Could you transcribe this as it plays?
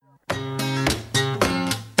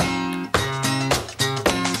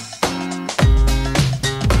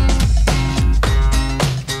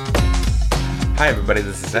Hi everybody,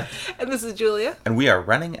 this is Seth. And this is Julia. And we are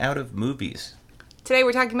running out of movies. Today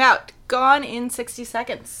we're talking about Gone in 60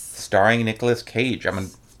 Seconds. Starring Nicolas Cage.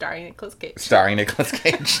 Starring Nicolas Cage. Starring Nicolas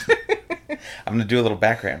Cage. I'm going to do a little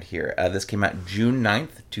background here. This came out June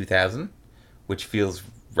 9th, 2000, which feels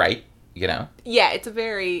right, you know? Yeah, it's a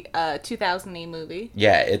very 2000-y movie.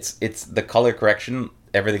 Yeah, it's the color correction.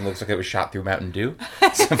 Everything looks like it was shot through Mountain Dew.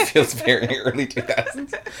 So it feels very early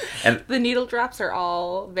 2000s. And the needle drops are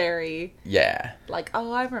all very... Yeah. Like,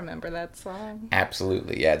 oh, I remember that song.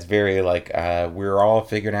 Absolutely, yeah. It's very like, we were all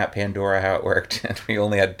figuring out Pandora, how it worked, and we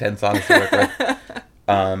only had 10 songs to work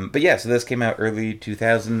with. But yeah, so this came out early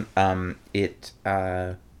 2000. It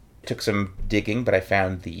took some digging, but I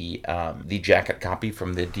found the jacket copy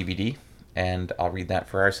from the DVD, and I'll read that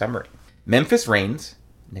for our summary. Memphis Raines,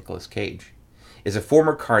 Nicolas Cage, is a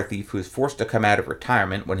former car thief who is forced to come out of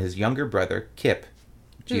retirement when his younger brother, Kip,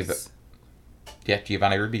 Giovanni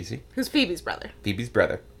Ribisi. Who's Phoebe's brother. Phoebe's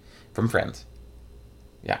brother, from Friends.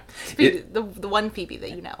 Yeah. Phoebe, the one Phoebe that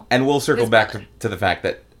you know. And we'll circle back to the fact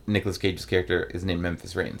that Nicolas Cage's character is named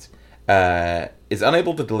Memphis Raines. Is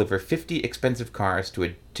unable to deliver 50 expensive cars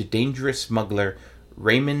to dangerous smuggler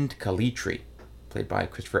Raymond Calitri, played by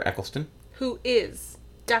Christopher Eccleston. Who is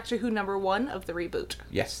Doctor Who #1 of the reboot.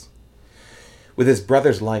 Yes. With his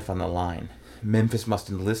brother's life on the line, Memphis must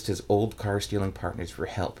enlist his old car-stealing partners for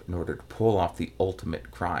help in order to pull off the ultimate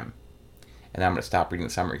crime. And I'm going to stop reading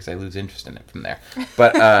the summary because I lose interest in it from there.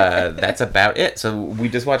 But that's about it. So we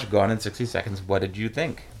just watched Gone in 60 Seconds. What did you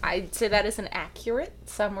think? I'd say that is an accurate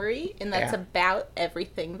summary, and that's about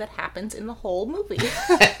everything that happens in the whole movie.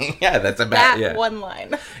 Yeah, that's about that one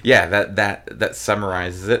line. Yeah, that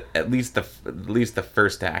summarizes it. At least the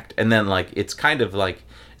first act, and then like it's kind of like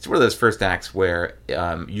it's one of those first acts where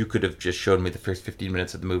you could have just shown me the first 15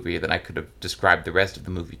 minutes of the movie, then I could have described the rest of the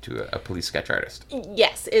movie to a police sketch artist.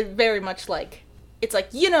 Yes, it's very much like, it's like,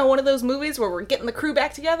 you know, one of those movies where we're getting the crew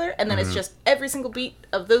back together, and then it's just every single beat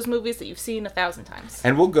of those movies that you've seen 1,000 times.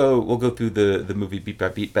 And we'll go through the movie beat by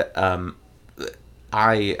beat, but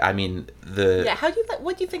I mean the... Yeah,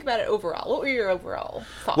 what do you think about it overall? What were your overall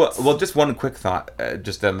thoughts? Well, just one quick thought,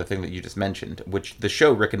 just on the thing that you just mentioned, which the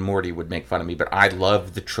show Rick and Morty would make fun of me, but I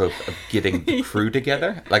love the trope of getting the crew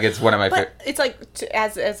together. Like, it's one of my favorite... It's like,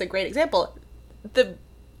 as a great example, the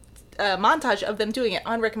montage of them doing it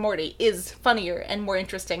on Rick and Morty is funnier and more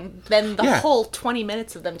interesting than the whole 20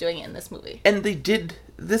 minutes of them doing it in this movie. And they did...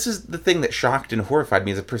 This is the thing that shocked and horrified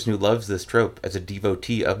me as a person who loves this trope, as a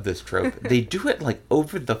devotee of this trope. They do it, like,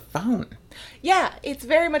 over the phone. Yeah, it's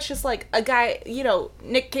very much just like a guy, you know,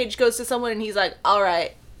 Nick Cage goes to someone and he's like, all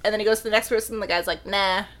right. And then he goes to the next person and the guy's like,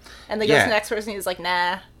 nah. And then he goes to the next person and he's like,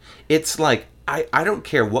 nah. It's like, I don't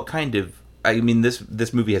care what kind of... I mean,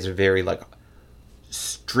 this movie has a very, like,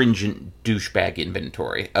 stringent douchebag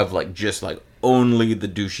inventory of, like, just, like, only the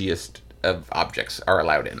douchiest of objects are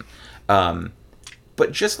allowed in.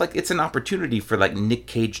 But just, like, it's an opportunity for, like, Nick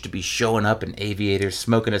Cage to be showing up in aviators,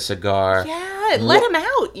 smoking a cigar. Yeah, let him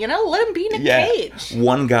out, you know? Let him be Nick Cage.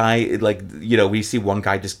 One guy, like, you know, we see one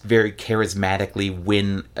guy just very charismatically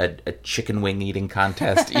win a chicken wing eating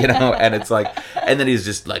contest, you know? And it's like, and then he's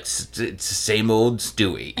just, like, it's the same old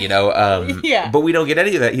Stewie, you know? Yeah. But we don't get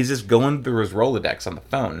any of that. He's just going through his Rolodex on the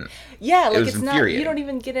phone. Yeah, like, it's not, you don't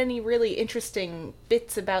even get any really interesting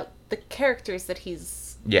bits about the characters that he's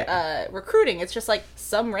recruiting. It's just like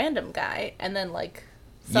some random guy and then like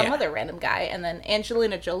some other random guy and then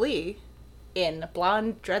Angelina Jolie in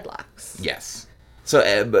blonde dreadlocks. Yes.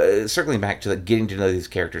 So circling back to like getting to know these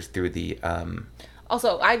characters through the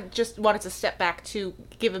Also, I just wanted to step back to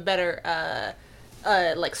give a better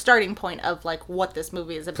like starting point of like what this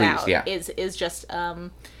movie is about. Is just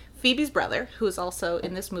Phoebe's brother, who is also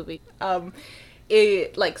in this movie.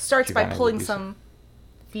 It like starts by pulling some...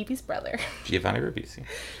 Phoebe's brother. Giovanni Ribisi.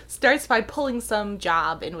 Starts by pulling some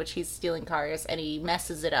job in which he's stealing cars, and he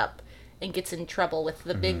messes it up and gets in trouble with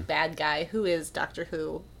the big bad guy, who is Doctor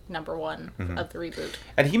Who #1 of the reboot.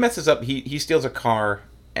 And he messes up, he steals a car,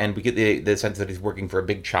 and we get the sense that he's working for a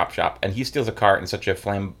big chop shop, and he steals a car in such a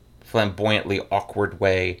flamboyantly awkward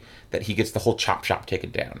way that he gets the whole chop shop taken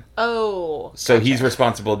down. Oh. So he's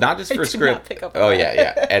responsible not just for script. Pick up on that.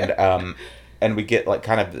 Yeah. And we get like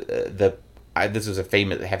kind of this was a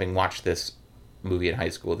famous, having watched this movie in high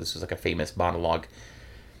school, this was like a famous monologue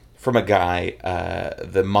from a guy,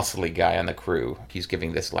 the muscly guy on the crew. He's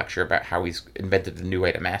giving this lecture about how he's invented a new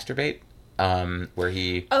way to masturbate, where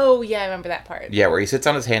he... Oh, yeah, I remember that part. Yeah, where he sits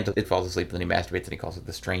on his hand, it falls asleep, and then he masturbates, and he calls it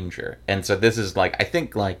the stranger. And so this is like, I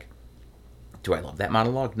think like, do I love that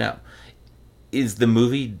monologue? No. is the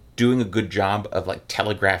movie doing a good job of like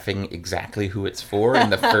telegraphing exactly who it's for in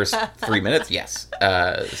the first 3 minutes? Yes.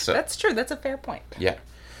 So that's true. That's a fair point. Yeah.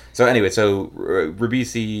 So anyway,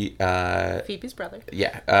 Ribisi, Phoebe's brother.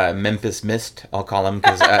 Yeah, Memphis Mist, I'll call him,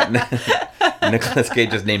 because Nicolas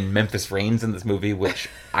Cage is named Memphis Reigns in this movie, which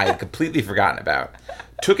I had completely forgotten about.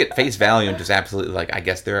 Took it face value and just absolutely like, I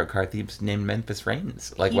guess there are car thieves named Memphis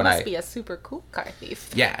Reigns. Like he must be a super cool car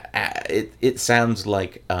thief. Yeah, it sounds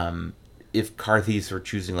like if car thieves were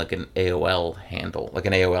choosing like an AOL handle, like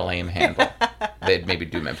an AOL AIM handle, they'd maybe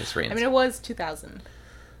do Memphis Reigns. I mean, it was 2000.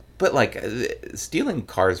 But, like, stealing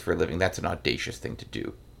cars for a living, that's an audacious thing to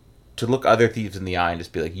do. To look other thieves in the eye and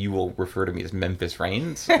just be like, you will refer to me as Memphis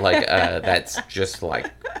Reigns? Like, that's just,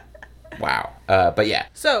 like, wow. But, yeah.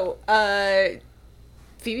 So,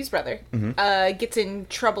 Phoebe's brother gets in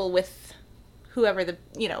trouble with whoever the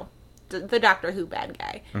Doctor Who bad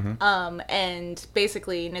guy. And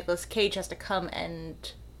basically, Nicolas Cage has to come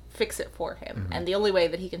and fix it for him. And the only way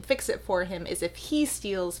that he can fix it for him is if he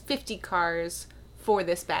steals 50 cars for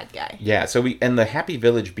this bad guy. Yeah, so and the Happy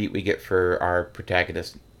Village beat we get for our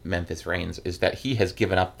protagonist, Memphis Reigns, is that he has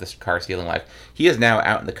given up this car stealing life. He is now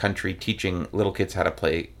out in the country teaching little kids how to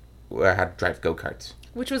drive go-karts.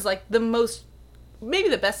 Which was like maybe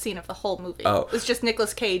the best scene of the whole movie. Oh. It was just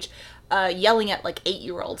Nicolas Cage yelling at like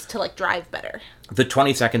 8-year-olds to like drive better. The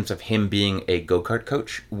 20 seconds of him being a go-kart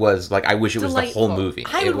coach was like, I wish it was delightful. The whole movie.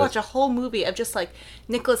 I would watch a whole movie of just like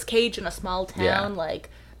Nicolas Cage in a small town,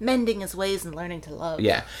 like mending his ways and learning to love.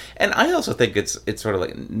 Yeah, and I also think it's sort of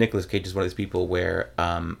like Nicolas Cage is one of those people where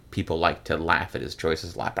people like to laugh at his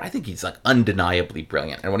choices a lot, but I think he's like undeniably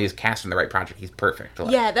brilliant, and when he's cast in the right project, he's perfect.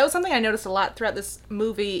 Like, yeah, that was something I noticed a lot throughout this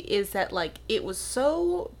movie, is that like it was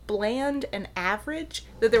so bland and average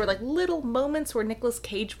that there were like little moments where Nicolas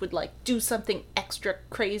Cage would like do something extra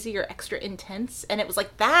crazy or extra intense, and it was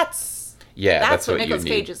like that's what Nicolas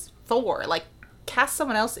Cage is for. Like, cast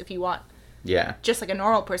someone else if you want. Yeah. Just like a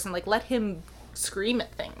normal person, like let him scream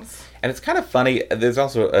at things. And it's kind of funny. There's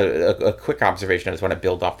also a quick observation. I just want to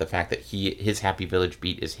build off the fact that his Happy Village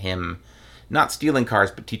beat is him not stealing cars,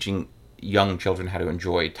 but teaching young children how to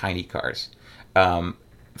enjoy tiny cars.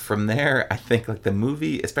 From there, I think like the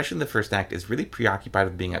movie, especially in the first act, is really preoccupied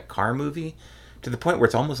with being a car movie to the point where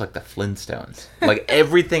it's almost like the Flintstones. Like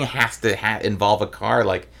everything has to involve a car.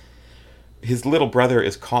 Like his little brother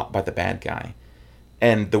is caught by the bad guy,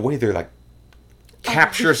 and the way they're like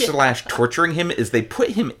capture / torturing him is they put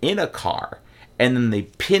him in a car and then they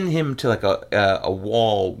pin him to like a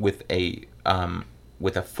wall with a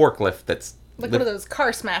forklift that's like one of those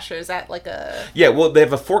car smashers at like a... Yeah, well, they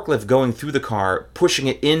have a forklift going through the car, pushing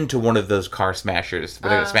it into one of those car smashers.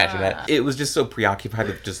 Smashing that. It was just so preoccupied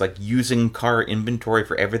with just like using car inventory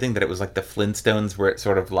for everything that it was like the Flintstones, where it's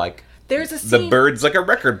sort of like there's a scene... the bird's like a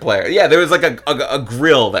record player. Yeah, there was like a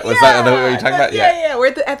grill that was like, what you're talking about? Yeah.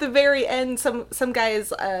 Where at the very end, some guy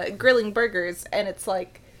is grilling burgers, and it's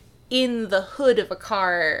like in the hood of a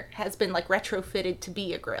car has been like retrofitted to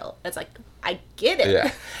be a grill. It's like, I get it.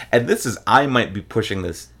 Yeah, and I might be pushing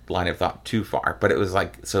this line of thought too far, but it was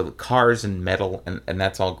like, so cars and metal, and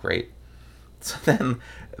that's all great. So then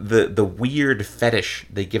the weird fetish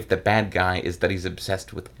they give the bad guy is that he's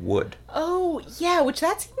obsessed with wood. Oh, yeah,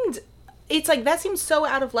 that seems so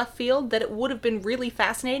out of left field that it would have been really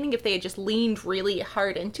fascinating if they had just leaned really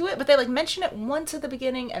hard into it. But they like mention it once at the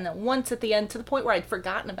beginning and then once at the end, to the point where I'd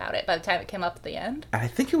forgotten about it by the time it came up at the end. And I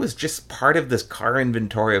think it was just part of this car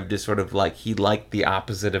inventory of just sort of like he liked the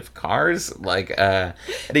opposite of cars. Like,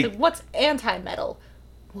 what's anti-metal?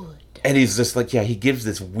 Wood. And he's just like, he gives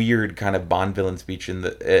this weird kind of Bond villain speech in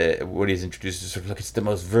the when he's introduced, sort of like, it's the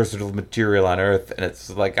most versatile material on Earth, and it's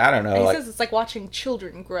like, I don't know. And he says it's like watching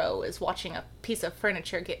children grow is watching a piece of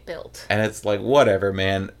furniture get built. And it's like, whatever,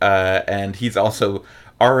 man. And he's also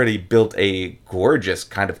already built a gorgeous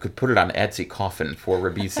could put it on Etsy coffin for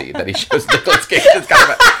Ribisi that he shows Nicolas Cage. It's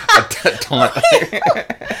kind of a taunt.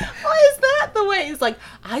 Why is that the way? He's like,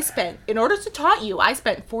 in order to taunt you, I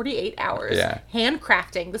spent 48 hours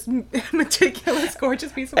handcrafting this meticulous,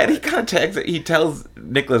 gorgeous piece of work. And he kind of he tells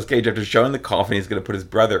Nicolas Cage after showing the coffin he's going to put his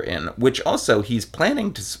brother in, which also he's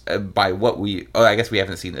planning to, I guess we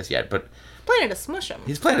haven't seen this yet, but planning to smush him.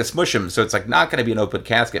 He's planning to smush him, so it's like not going to be an open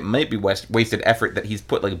casket. It might be wasted effort that he's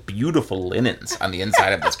put like beautiful linens on the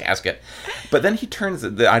inside of this casket. But then he turns,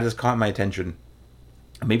 I just caught my attention.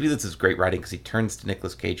 Maybe this is great writing, because he turns to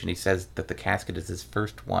Nicolas Cage and he says that the casket is his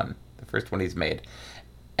first one, the first one he's made.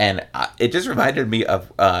 And it just reminded me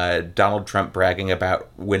of Donald Trump bragging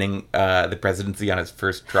about winning the presidency on his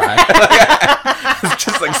first try. It's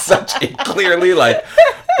just like such a clearly like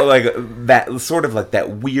that sort of like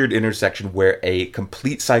that weird intersection where a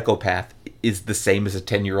complete psychopath is the same as a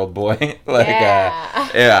 10-year-old boy.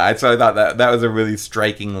 Yeah. So I thought that was a really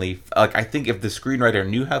strikingly, like, I think if the screenwriter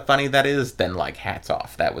knew how funny that is, then, like, hats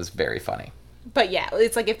off. That was very funny. But yeah,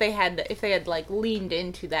 it's like if they had like leaned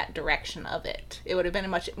into that direction of it, it would have been a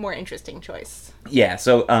much more interesting choice. Yeah,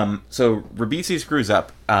 so Ribisi screws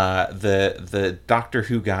up. The Doctor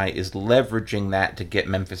Who guy is leveraging that to get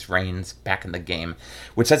Memphis Reigns back in the game,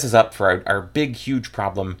 which sets us up for our big, huge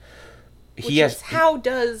problem. How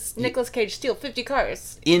does Nicolas Cage steal 50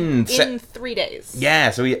 cars in 3 days? Yeah,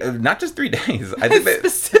 so not just 3 days. I think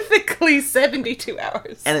specifically 72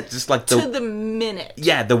 hours. And it's just like to the minute.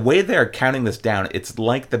 Yeah, the way they're counting this down, it's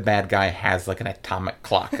like the bad guy has like an atomic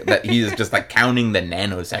clock that he's just like counting the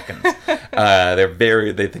nanoseconds.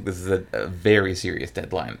 They think this is a very serious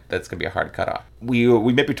deadline. That's gonna be a hard cutoff. We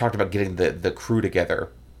maybe talked about getting the crew together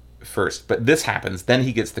first, but this happens. Then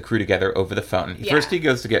he gets the crew together over the phone. Yeah. First he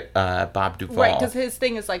goes to get Bob Duvall. Right, because his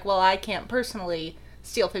thing is like, well, I can't personally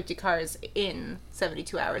steal 50 cars in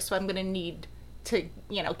 72 hours, so I'm going to need to,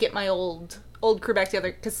 get my old crew back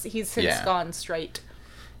together, because he's since gone straight.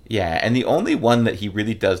 Yeah, and the only one that he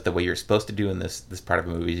really does the way you're supposed to do in this part of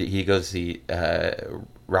the movie, he goes to see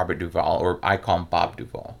Robert Duvall, or I call him Bob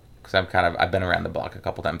Duvall. Because I've been around the block a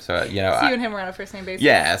couple times, so you and him are on a first name basis.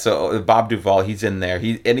 Yeah, so Bob Duvall, he's in there.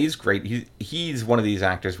 He's great. He's one of these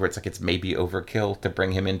actors where it's like it's maybe overkill to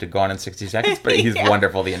bring him into Gone in 60 Seconds, but he's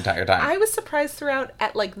wonderful the entire time. I was surprised throughout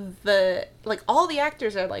at all the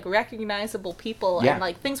actors are like recognizable people and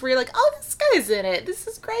like things where you're like, oh, this guy's in it. This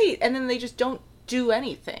is great, and then they just don't do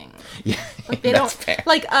anything. Yeah, like they don't fair.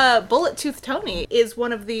 Like Bullet Tooth Tony is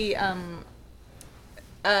one of the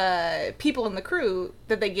people in the crew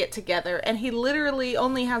that they get together, and he literally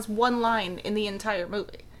only has one line in the entire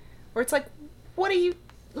movie, where it's like, what are you,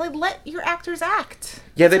 like, let your actors act.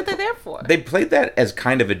 Yeah, that's what they're there for. They played that as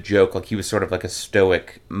kind of a joke, like he was sort of like a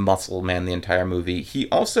stoic muscle man the entire movie. He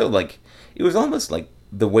also, like, it was almost like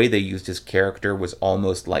the way they used his character was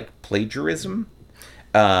almost like plagiarism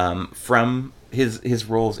from his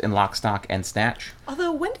roles in Lock, Stock, and Snatch.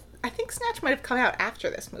 Although I think Snatch might have come out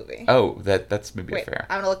after this movie. Oh, that's maybe fair.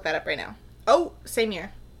 I'm gonna look that up right now. Oh, same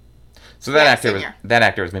year. So that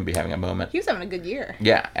actor was maybe having a moment. He was having a good year.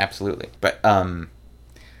 Yeah, absolutely. But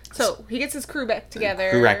so he gets his crew back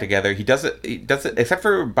together. He does it. Except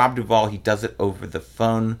for Bob Duvall, he does it over the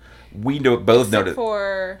phone. We both noticed.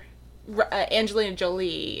 For Angelina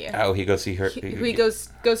Jolie. Oh, he goes see her. He goes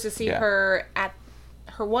to see her at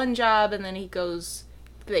her one job, and then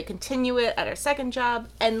they continue it at her second job,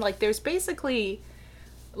 and like there's basically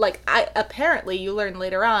like apparently you learn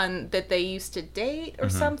later on that they used to date or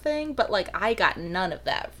something, but like I got none of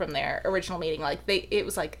that from their original meeting. Like it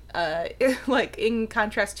was like like in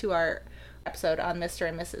contrast to our episode on Mr.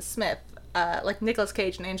 and Mrs. Smith, like Nicolas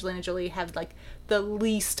Cage and Angelina Jolie have like the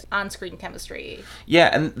least on-screen chemistry. Yeah,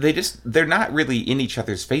 and they're not really in each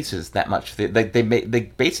other's faces that much. They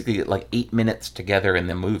basically get like 8 minutes together in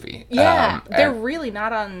the movie. Yeah, they're really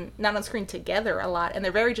not on screen together a lot, and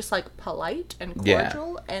they're very just like polite and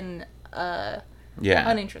cordial and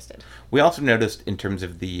uninterested. We also noticed in terms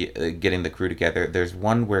of the getting the crew together, there's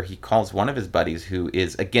one where he calls one of his buddies who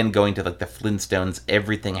is again going to like the Flintstones.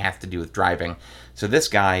 Everything has to do with driving. So this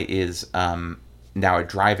guy is now a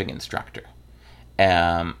driving instructor.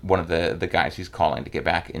 One of the guys he's calling to get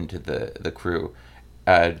back into the crew.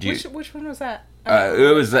 Which one was that?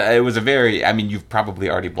 It was a very. I mean, you've probably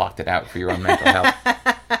already blocked it out for your own mental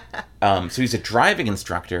health. So he's a driving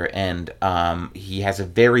instructor, and he has a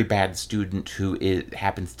very bad student who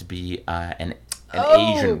happens to be an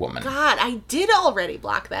Asian woman. God, I did already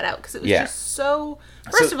block that out because it was just so.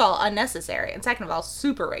 First of all, unnecessary, and second of all,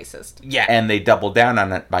 super racist. Yeah, and they double down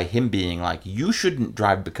on it by him being like, "You shouldn't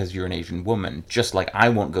drive because you're an Asian woman, just like I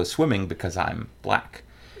won't go swimming because I'm black."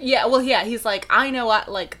 Yeah, well, he's like, I know,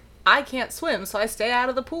 I can't swim, so I stay out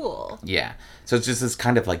of the pool. Yeah, so it's just this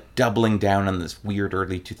kind of like doubling down on this weird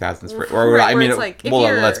early 2000s.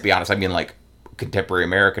 Let's be honest. I mean, like contemporary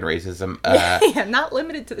American racism. Not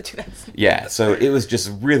limited to the 2000s. Yeah, so it was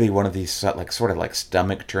just really one of these like sort of like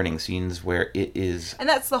stomach turning scenes where it is. And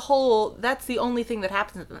that's the only thing that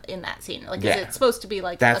happens in that scene. Like, is it supposed to be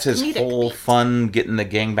like that's a his whole beat. Fun getting the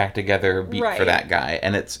gang back together beat for that guy,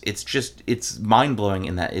 and it's mind blowing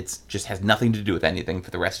in that it's just has nothing to do with anything for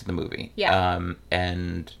the rest of the movie. Yeah.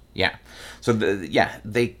 So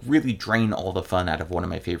they really drain all the fun out of one of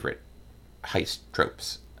my favorite heist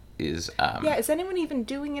tropes. Is anyone even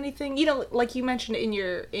doing anything? You know, like you mentioned in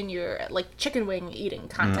your like chicken wing eating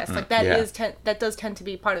contest, like that that does tend to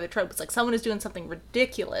be part of the trope. It's like someone is doing something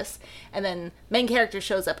ridiculous, and then main character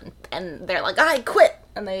shows up and they're like, I quit.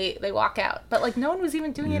 and they walk out. But like no one was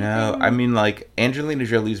even doing anything. No, I mean like Angelina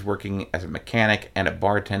Jolie's working as a mechanic and a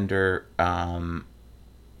bartender,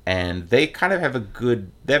 and they kind of have a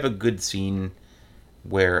good scene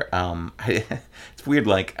where it's weird,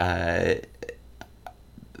 like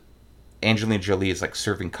Angelina Jolie is like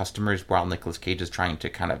serving customers while Nicolas Cage is trying to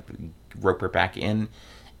kind of rope her back in,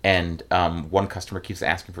 and one customer keeps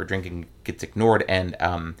asking for a drink and gets ignored, and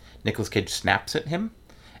Nicolas Cage snaps at him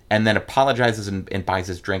and then apologizes and buys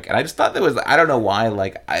his drink. And I just thought that was, I don't know why,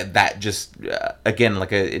 like that just again, like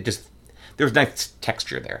there was nice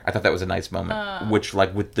texture there. I thought that was a nice moment, which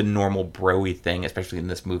like with the normal bro-y thing, especially in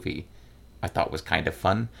this movie, I thought was kind of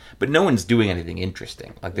fun. But no one's doing anything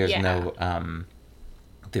interesting. Like there's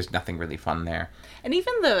there's nothing really fun there. And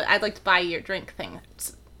even the I'd like to buy your drink thing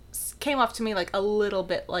came off to me like a little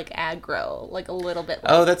bit like aggro, like a little bit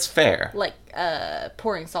like, oh, that's fair. Like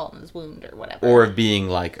pouring salt in his wound or whatever. Or being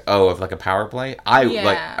like, of like a power play.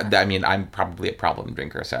 I mean, I'm probably a problem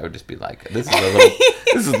drinker, so I would just be like, this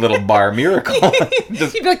is a little bar miracle.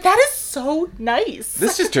 You'd be like, that is so nice.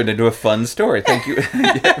 This just turned into a fun story. Thank you.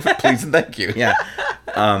 Please and thank you. Yeah.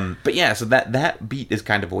 But yeah, so that beat is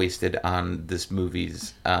kind of wasted on this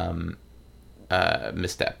movie's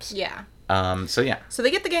missteps. Yeah. So yeah. So they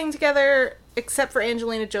get the gang together, except for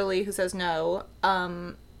Angelina Jolie, who says no.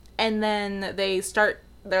 And then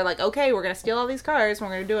they're like, okay, we're going to steal all these cars, and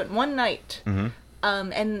we're going to do it in one night. Mm-hmm.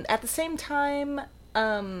 And at the same time,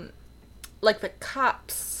 like the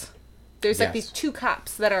cops, there's like these two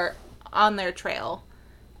cops that are on their trail.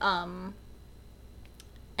 And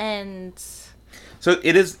so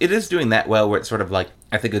it is doing that well, where it's sort of like,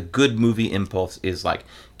 I think a good movie impulse is like,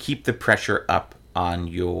 keep the pressure up on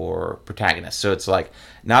your protagonist. So it's like,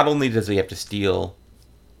 not only does he have to steal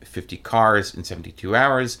 50 cars in 72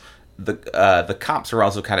 hours, the cops are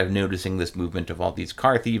also kind of noticing this movement of all these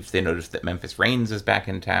car thieves. They notice that Memphis Reigns is back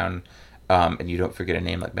in town, and you don't forget a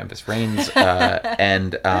name like Memphis Reigns.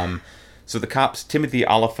 And so the cops, Timothy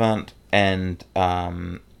Olyphant and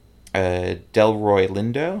Delroy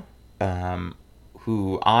Lindo,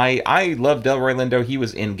 who I love Delroy Lindo. He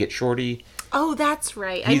was in Get Shorty. Oh, that's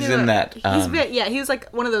right. He's in that. He was like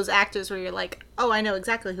one of those actors where you're like, oh, I know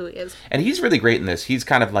exactly who he is. And he's really great in this. He's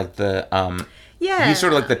kind of like the he's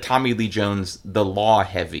sort of like the Tommy Lee Jones, the law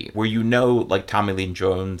heavy, where like Tommy Lee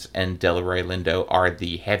Jones and Delroy Lindo are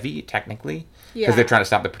the heavy technically because they're trying to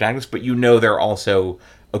stop the protagonist, but they're also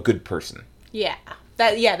a good person. Yeah.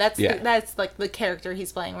 That's like the character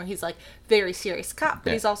he's playing, where he's like very serious cop,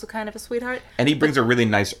 but he's also kind of a sweetheart. And he brings a really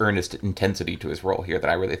nice earnest intensity to his role here that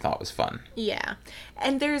I really thought was fun. Yeah.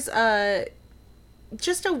 And there's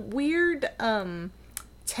just a weird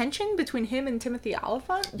tension between him and Timothy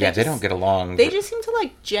Olyphant. They don't get along. They just seem to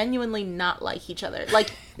like genuinely not like each other. Like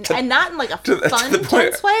and not in like a fun,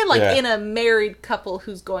 tense way, like in a married couple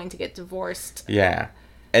who's going to get divorced. Yeah.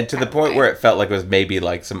 And to the point where it felt like it was maybe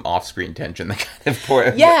like some off-screen tension. That kind of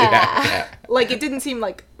point. Yeah. Like it didn't seem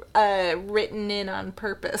like written in on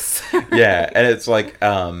purpose. Yeah, and it's like,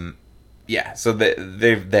 so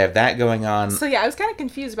they have that going on. So yeah, I was kind of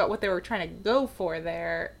confused about what they were trying to go for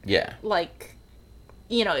there. Yeah. Like,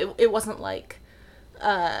 it wasn't like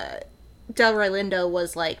Delroy Lindo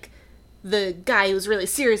was like the guy who was really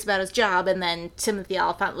serious about his job, and then Timothy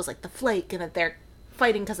Olyphant was like the flake, and that they're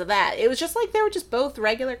fighting because of that. It was just like they were just both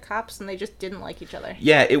regular cops and they just didn't like each other.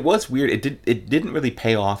 Yeah, it was weird. It didn't really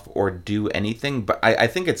pay off or do anything, but I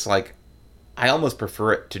think it's like, I almost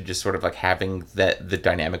prefer it to just sort of like having the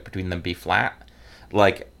dynamic between them be flat.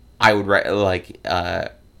 Like I would write like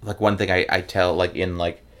one thing I tell like in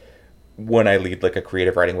like when I lead like a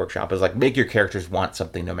creative writing workshop is like, make your characters want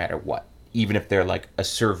something no matter what, even if they're like a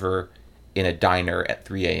server in a diner at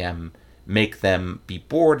 3 a.m. Make them be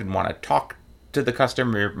bored and want to talk to the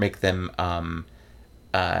customer, make them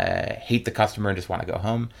hate the customer and just want to go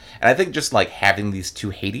home. And I think just like having these two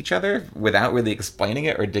hate each other without really explaining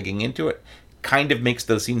it or digging into it kind of makes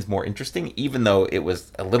those scenes more interesting, even though it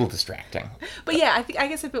was a little distracting. But yeah, I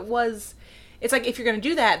guess if it was, it's like if you're going to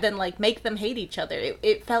do that, then like make them hate each other.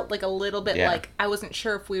 It felt like a little bit like I wasn't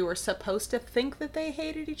sure if we were supposed to think that they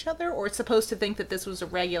hated each other or supposed to think that this was a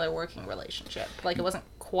regular working relationship. Like it wasn't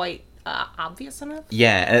quite obvious enough.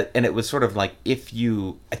 Yeah, and it was sort of like I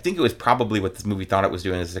think it was probably what this movie thought it was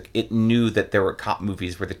doing is like it knew that there were cop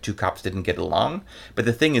movies where the two cops didn't get along, but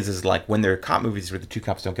the thing is like when there are cop movies where the two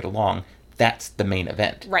cops don't get along, that's the main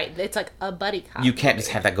event. Right, it's like a buddy cop. You can't just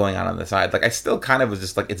have that going on the side. Like I still kind of was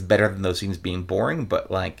just like, it's better than those scenes being boring, but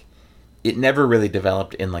like it never really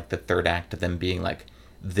developed in like the third act of them being like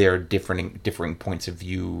their differing points of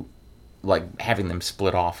view like having them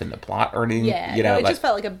split off in the plot or anything. Yeah, you know, it just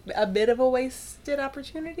felt like a bit of a wasted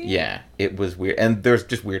opportunity. Yeah, it was weird, and there's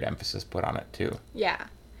just weird emphasis put on it too. Yeah.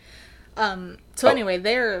 So anyway,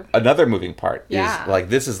 they're another moving part is like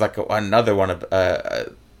this is like another one of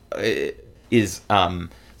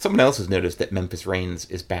someone else has noticed that Memphis Reigns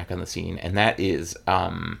is back on the scene, and that is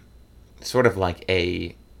sort of like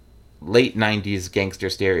a late 90s gangster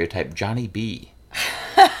stereotype, Johnny B.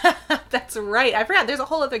 That's right. I forgot. There's a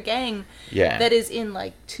whole other gang that is in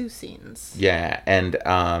like 2 scenes. Yeah, and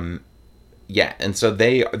and so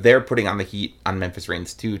they're putting on the heat on Memphis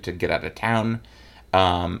Reigns too to get out of town.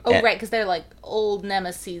 Right, because they're like old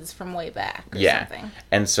nemesis from way back or something.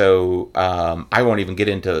 And so I won't even get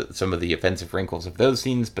into some of the offensive wrinkles of those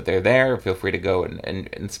scenes, but they're there. Feel free to go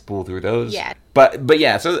and spool through those. Yeah. But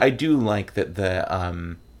yeah, so I do like that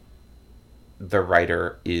the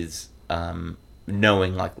writer is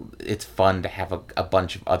knowing like it's fun to have a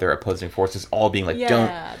bunch of other opposing forces all being like, don't.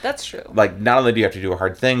 Yeah, that's true. Like, not only do you have to do a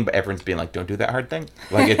hard thing, but everyone's being like, don't do that hard thing.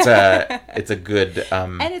 Like, it's a good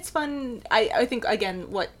and it's fun. I think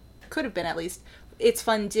again, what could have been at least, it's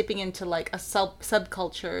fun dipping into like a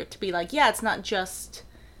subculture to be like, yeah, it's not just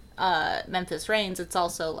Memphis Reigns. It's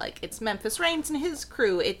also like it's Memphis Reigns and his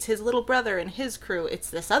crew. It's his little brother and his crew. It's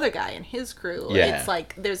this other guy and his crew. Yeah. It's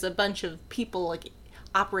like there's a bunch of people like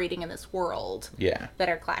operating in this world that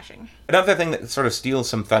are clashing. Another thing that sort of steals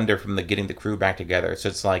some thunder from the getting the crew back together. So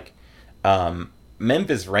it's like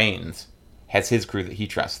Memphis Reigns has his crew that he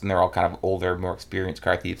trusts, and they're all kind of older, more experienced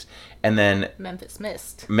car thieves. And then Memphis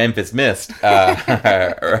Mist, which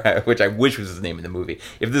I wish was his name in the movie.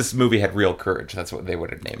 If this movie had real courage, that's what they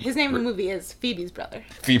would have named. His name in the movie is Phoebe's brother.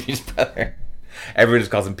 Phoebe's brother. Everyone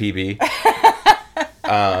just calls him PB.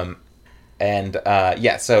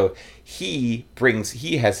 So he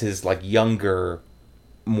has his like younger,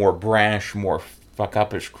 more brash, more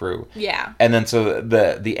fuck-up-ish crew. Yeah. And then so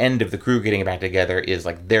the end of the crew getting back together is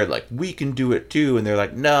like, they're like, we can do it too. And they're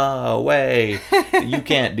like, no way, you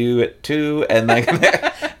can't do it too. And like, and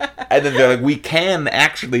then they're like, we can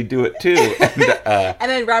actually do it too.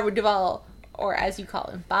 And then Robert Duvall, or as you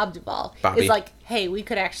call him, Bob Duvall, Bobby, is like, hey, we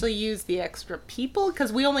could actually use the extra people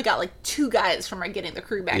because we only got like 2 guys from our getting the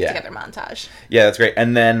crew back together montage. Yeah, that's great.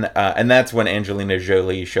 And then and that's when Angelina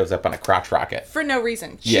Jolie shows up on a crotch rocket for no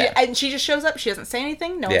reason. And she just shows up. She doesn't say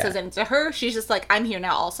anything. No one says anything to her. She's just like, I'm here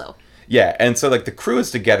now also. Yeah, and so like the crew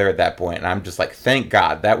is together at that point, and I'm just like, thank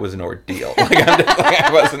God that was an ordeal. Like I'm just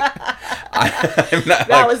like, I'm not.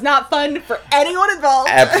 That was not fun for anyone involved.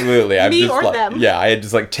 Absolutely, me or them. Yeah, I had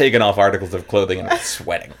just like taken off articles of clothing and I was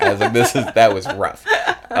sweating. I was like, that was rough.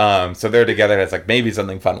 So they're together, and it's like maybe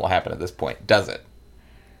something fun will happen at this point. Does it?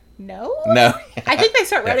 No. I think they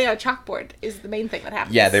start writing on a chalkboard is the main thing that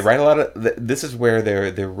happens. Yeah, they write a lot of. This is where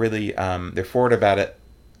they're really they're forward about it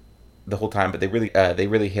the whole time, but they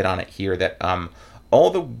really hit on it here that all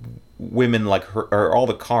the women like her, or all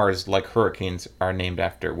the cars like hurricanes are named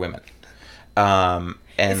after women. And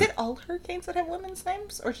is it all hurricanes that have women's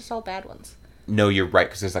names, or just all bad ones? No, you're right,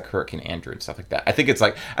 because there's like Hurricane Andrew and stuff like that. I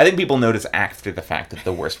think people notice after the fact that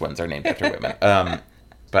the worst ones are named after women.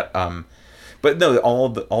 But no, all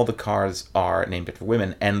the cars are named after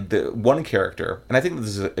women, and the one character, and I think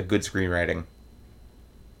this is a good screenwriting.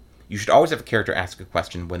 You should always have a character ask a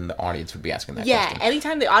question when the audience would be asking that question. Yeah,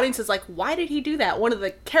 anytime the audience is like, why did he do that? One of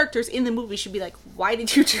the characters in the movie should be like, why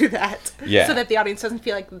did you do that? Yeah. So that the audience doesn't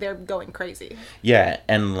feel like they're going crazy. Yeah,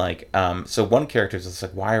 and like, so one character is just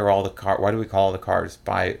like, why do we call all the cars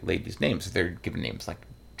by ladies' names? So they're given names like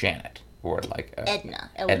Janet or like Edna,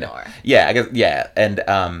 Eleanor. Yeah, I guess, yeah, and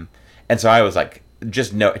so I was like,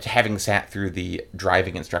 having sat through the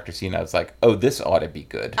driving instructor scene, I was like, oh, this ought to be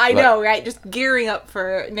good. I know, right? Just gearing up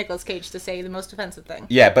for Nicolas Cage to say the most offensive thing.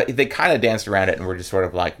 Yeah, but they kind of danced around it and were just sort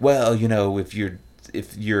of like, well, you know, if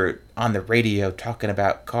you're on the radio talking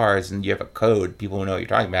about cars and you have a code, people will know what you're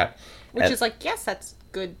talking about. Which is like, yes, that's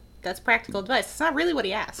good. That's practical advice. It's not really what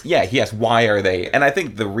he asked. Yeah, he asked, why are they? And I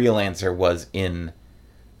think the real answer was in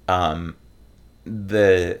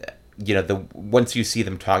once you see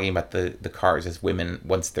them talking about the cars as women,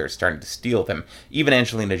 once they're starting to steal them, even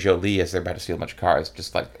Angelina Jolie, as they're about to steal a bunch of cars,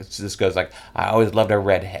 just goes like, I always loved a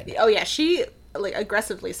redhead. Oh yeah, she like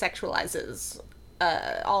aggressively sexualizes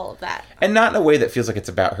all of that, and not in a way that feels like it's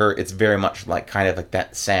about her. It's very much like kind of like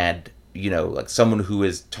that sad, like someone who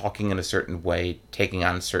is talking in a certain way, taking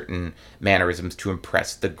on certain mannerisms to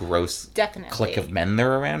impress the gross clique of men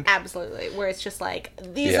they're around. Absolutely. Where it's just like,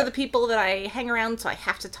 these are the people that I hang around, so I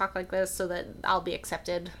have to talk like this so that I'll be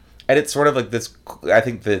accepted. And it's sort of like this, I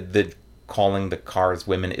think the calling the cars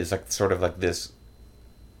women is like sort of like this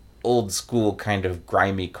old school kind of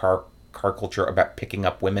grimy car car culture about picking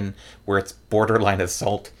up women, where it's borderline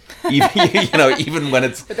assault, even when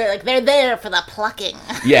it's. But they're there for the plucking.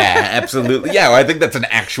 Yeah, absolutely. Yeah, I think that's an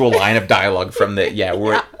actual line of dialogue from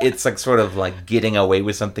where it's like sort of like getting away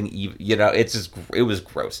with something. It was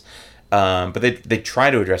gross. But they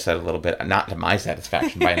try to address that a little bit, not to my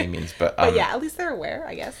satisfaction by any means, but yeah, at least they're aware,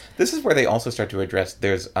 I guess. This is where they also start to address.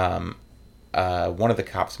 There's one of the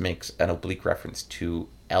cops makes an oblique reference to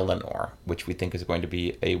Eleanor, which we think is going to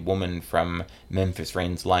be a woman from Memphis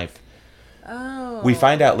Reign's life. Oh. We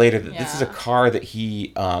find out later that this is a car that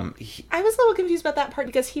he. I was a little confused about that part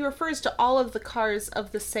because he refers to all of the cars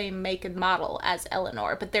of the same make and model as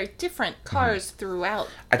Eleanor, but they're different cars throughout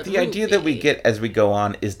the idea that we get as we go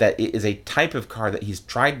on is that it is a type of car that he's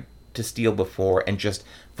tried to steal before, and just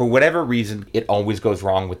for whatever reason, it always goes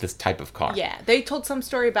wrong with this type of car. Yeah, they told some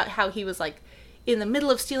story about how he was like in the middle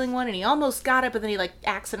of stealing one and he almost got it, but then he like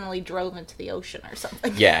accidentally drove into the ocean or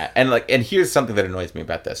something. Yeah, and here's something that annoys me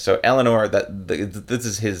about this. So Eleanor, this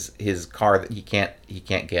is his car that he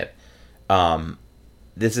can't get.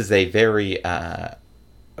 This is a very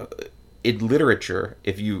in literature,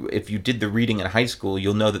 if you did the reading in high school,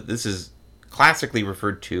 you'll know that this is classically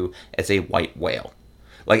referred to as a white whale.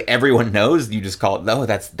 Like, everyone knows, you just call it, no,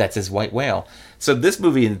 that's his white whale. So this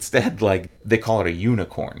movie instead, like, they call it a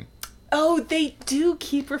unicorn. Oh, they do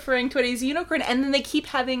keep referring to it as unicorn, and then they keep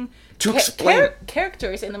having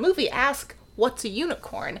characters in the movie ask, what's a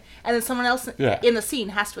unicorn? And then someone else in the scene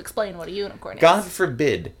has to explain what a unicorn is. God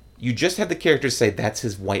forbid, you just have the characters say, that's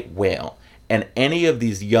his white whale. And any of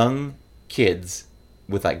these young kids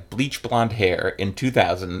with, like, bleach blonde hair in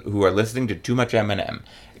 2000 who are listening to too much Eminem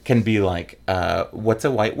can be like, what's a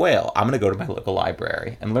white whale? I'm going to go to my local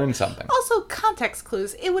library and learn something. Also, context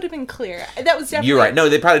clues. It would have been clear. That was definitely... You're right. No,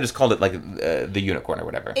 they probably just called it, like, the unicorn or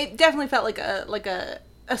whatever. It definitely felt like a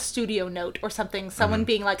studio note or something. Someone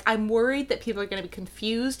being like, I'm worried that people are going to be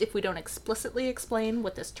confused if we don't explicitly explain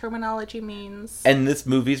what this terminology means. And this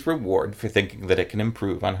movie's reward for thinking that it can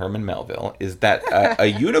improve on Herman Melville is that a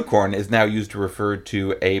unicorn is now used to refer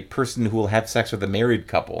to a person who will have sex with a married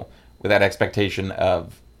couple without expectation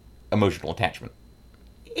of emotional attachment.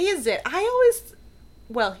 Is it?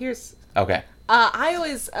 Here's... Okay. I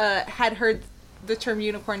always had heard the term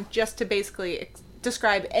unicorn just to basically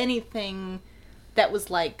describe anything that was,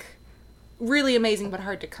 like, really amazing but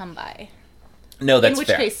hard to come by. No, that's fair.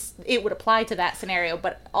 In which case, it would apply to that scenario,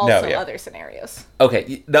 but also other scenarios.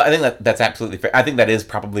 Okay. No, I think that's absolutely fair. I think that is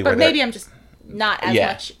probably where... But maybe I'm just not as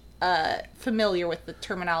much familiar with the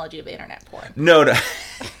terminology of internet porn. No.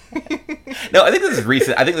 No, I think this is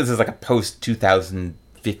recent. I think this is like a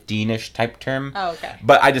post-2015-ish type term. Oh, okay.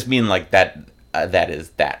 But I just mean like that. That is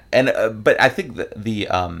that. And but I think the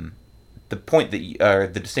point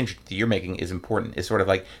that the distinction that you're making is important. Is sort of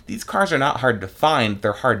like, these cars are not hard to find;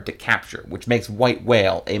 they're hard to capture, which makes white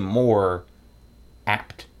whale a more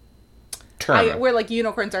apt term. Where like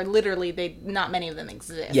unicorns are literally not many of them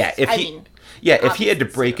exist. Yeah, if he had to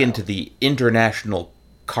break into the International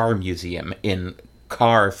Car Museum in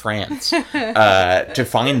Car, France, to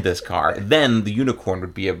find this car, then the unicorn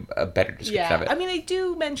would be a better description of it. I mean, they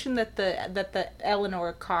do mention that the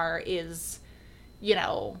Eleanor car is,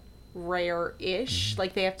 rare-ish.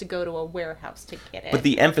 Like, they have to go to a warehouse to get it. But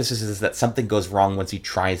the emphasis is that something goes wrong once he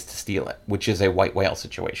tries to steal it, which is a white whale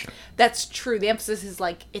situation. That's true. The emphasis is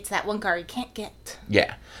like, it's that one car he can't get.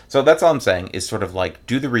 Yeah. So that's all I'm saying, is sort of like,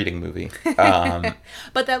 do the reading movie. But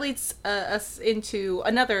that leads us into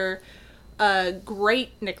another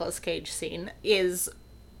great Nicolas Cage scene.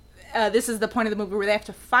 This is the point of the movie where they have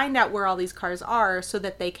to find out where all these cars are so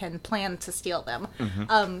that they can plan to steal them.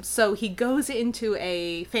 Mm-hmm. So he goes into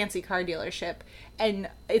a fancy car dealership, and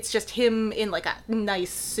it's just him in like a nice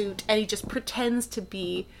suit, and he just pretends to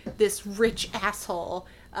be this rich asshole.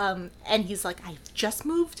 And he's like, I've just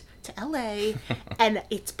moved to LA, and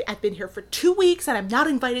I've been here for 2 weeks, and I'm not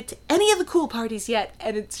invited to any of the cool parties yet.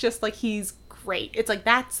 And it's just like, he's great. It's like,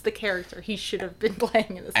 that's the character he should have been playing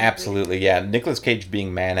in this movie. Absolutely, yeah. Nicolas Cage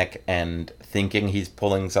being manic and thinking he's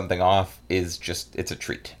pulling something off is just, it's a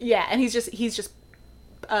treat. Yeah, and he's just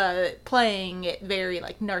playing it very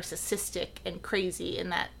like narcissistic and crazy in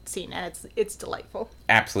that scene, and it's delightful.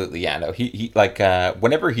 Absolutely, yeah. No, he like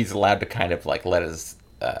whenever he's allowed to kind of like let his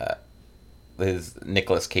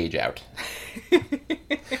Nicolas Cage out.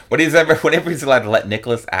 Whenever he's allowed to let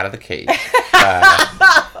Nicolas out of the cage.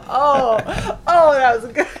 Oh, that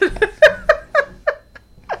was good.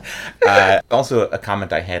 Also, a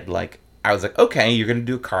comment I had, like, I was like, okay, you're going to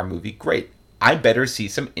do a car movie. Great. I better see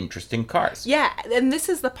some interesting cars. Yeah, and this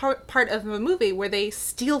is the part of the movie where they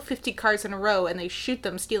steal 50 cars in a row, and they shoot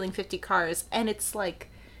them stealing 50 cars, and it's, like,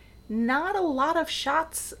 not a lot of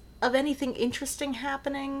shots of anything interesting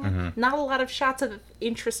happening. Not a lot of shots of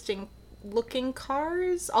interesting looking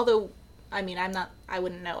cars, although I mean I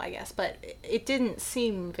wouldn't know, I guess, but it didn't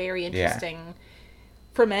seem very interesting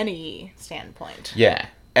from any standpoint. Yeah.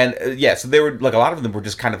 And so they were like, a lot of them were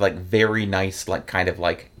just kind of like very nice, like kind of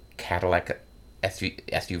like Cadillac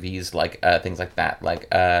SUVs, like things like that,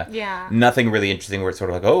 like nothing really interesting where it's sort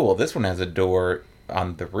of like, oh well, this one has a door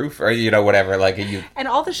on the roof, or whatever, like and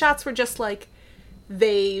all the shots were just like,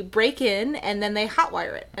 they break in and then they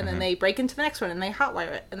hotwire it, and then they break into the next one and they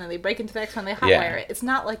hotwire it, and then they break into the next one and they hotwire it. It's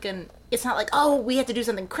not like oh, we have to do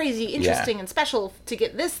something crazy, interesting, and special to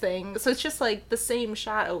get this thing. So it's just like the same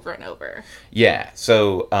shot over and over. Yeah.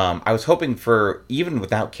 So I was hoping for, even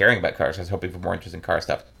without caring about cars, I was hoping for more interesting car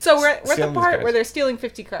stuff. So we're at the part where they're stealing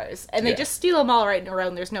 50 cars, and they just steal them all right in a row,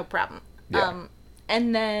 and there's no problem. Yeah.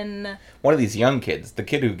 And then one of these young kids, the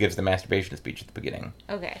kid who gives the masturbation speech at the beginning.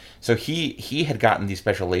 Okay. So he had gotten these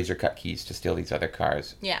special laser cut keys to steal these other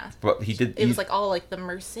cars. Yeah. But he did. It was like all like the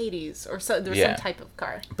Mercedes, or so there was some type of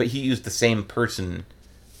car. But he used the same person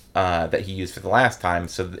that he used for the last time,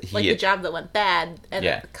 so that he the job that went bad, and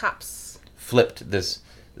the cops flipped this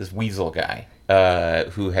weasel guy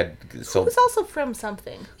who had sold. Who was also from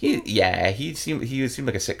something. He seemed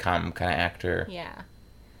like a sitcom kind of actor. Yeah.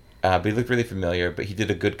 But he looked really familiar, but he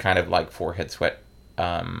did a good kind of like forehead sweat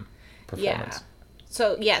performance.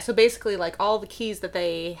 Yeah. So basically, like, all the keys that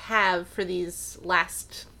they have for these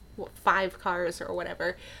last 5 cars or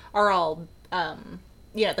whatever are all,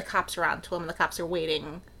 the cops are on to them, and the cops are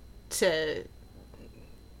waiting to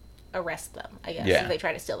arrest them, I guess, if they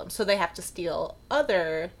try to steal them. So they have to steal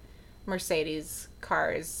other Mercedes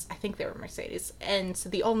cars. I think they were Mercedes, and so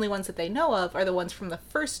the only ones that they know of are the ones from the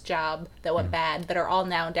first job that went bad, that are all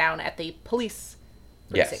now down at the police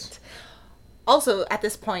precinct. Yes. Also, at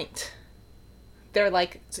this point, they're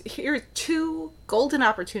like, here are 2 golden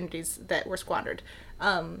opportunities that were squandered.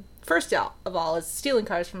 First of all is stealing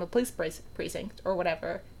cars from a police precinct or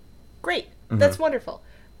whatever. Great, that's wonderful.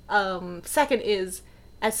 Second is,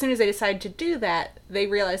 as soon as they decide to do that, they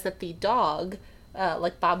realize that the dog,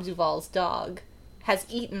 like Bob Duvall's dog, has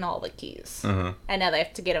eaten all the keys. And now they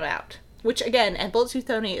have to get him out. Which, again, and Bullet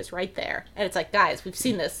Tony is right there. And it's like, guys, we've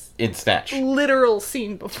seen this in Snatch literal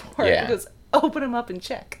scene before. It goes, open him up and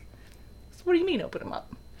check. So what do you mean, open him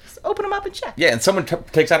up? Just open him up and check. Yeah, and someone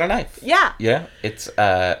takes out a knife. Yeah. Yeah, it's,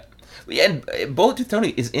 and Bullet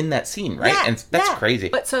Tony is in that scene, right? Yeah, and that's crazy.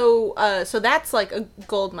 But so that's like a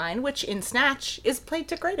gold mine, which in Snatch is played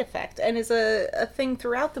to great effect and is a thing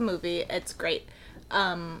throughout the movie. It's great.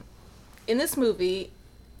 In this movie,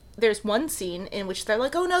 there's one scene in which they're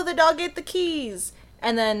like, oh no, the dog ate the keys.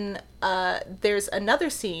 And then there's another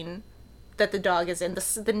scene that the dog is in.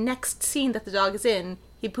 The next scene that the dog is in,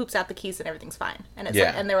 he poops out the keys and everything's fine. And it's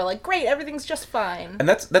like, and they were like, great, everything's just fine. And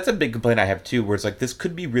that's a big complaint I have too, where it's like, this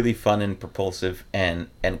could be really fun and propulsive and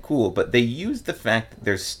cool, but they use the fact that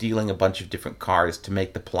they're stealing a bunch of different cars to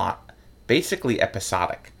make the plot basically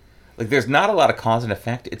episodic. Like, there's not a lot of cause and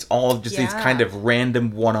effect. It's all just these kind of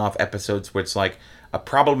random one-off episodes where it's like a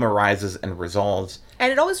problem arises and resolves.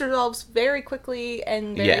 And it always resolves very quickly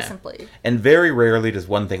and very simply. And very rarely does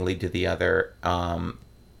one thing lead to the other.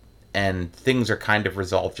 And things are kind of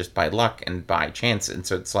resolved just by luck and by chance. And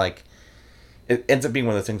so it's like, it ends up being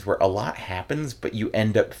one of those things where a lot happens, but you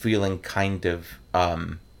end up feeling kind of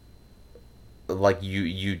like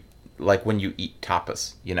you like when you eat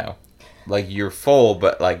tapas, like you're full,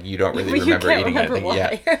 but like you don't really remember eating anything.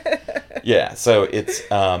 Why. Yeah. So it's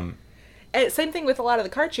same thing with a lot of the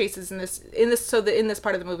car chases in this. So in this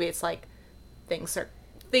part of the movie, it's like things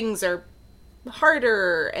are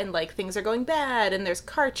harder, and like things are going bad, and there's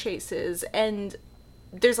car chases, and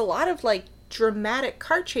there's a lot of like dramatic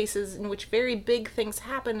car chases in which very big things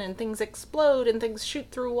happen and things explode and things shoot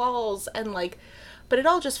through walls, and like, but it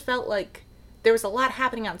all just felt like there was a lot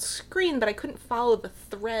happening on screen, but I couldn't follow the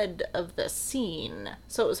thread of the scene.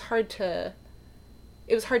 So it was hard to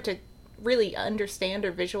really understand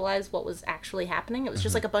or visualize what was actually happening. It was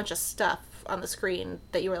just like a bunch of stuff on the screen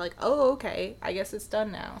that you were like, oh, okay, I guess it's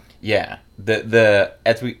done now. Yeah. The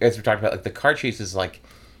as we talked about, like, the car chases, like,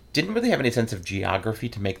 didn't really have any sense of geography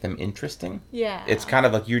to make them interesting. Yeah. It's kind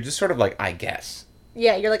of like, you're just sort of like, I guess.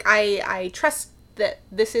 Yeah, you're like, I trust that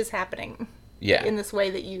this is happening. Yeah. In this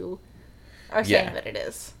way that you are saying that it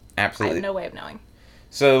is. Absolutely. I have no way of knowing.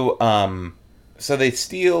 So, so they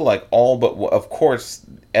steal, like, all but, of course,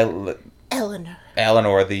 Eleanor,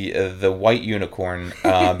 the white unicorn,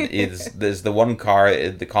 is the one car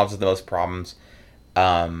that causes the most problems.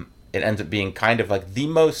 It ends up being kind of like the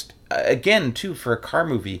most, again, too, for a car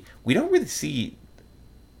movie, we don't really see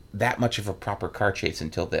that much of a proper car chase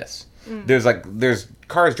until this. There's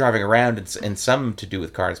cars driving around and some to do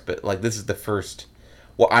with cars, but like this is the first,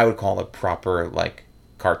 what I would call a proper like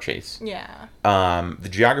car chase. Yeah. The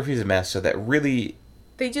geography is a mess, so that really...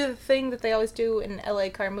 They do the thing that they always do in LA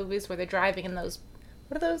car movies where they're driving in those...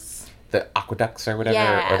 What are those? The aqueducts or whatever,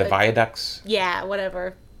 yeah, or the viaducts. Yeah,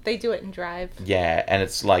 whatever. They do it in Drive. Yeah, and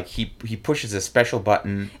it's like he pushes a special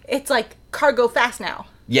button. It's like, car go fast now.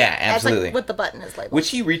 Yeah, absolutely. That's like what the button is labeled. Which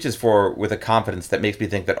he reaches for with a confidence that makes me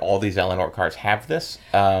think that all these Eleanor cars have this.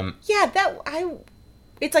 It's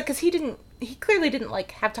like, because he clearly didn't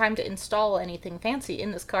like have time to install anything fancy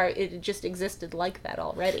in this car. It just existed like that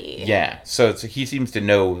already. Yeah, so he seems to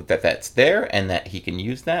know that that's there and that he can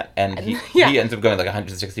use that, and he ends up going like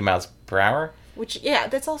 160 miles per hour. Which, yeah,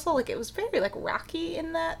 that's also like, it was very like rocky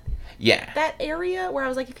in that area where I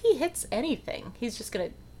was like, if he hits anything, he's just gonna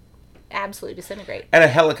absolutely disintegrate. And a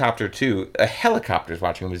helicopter too. A helicopter's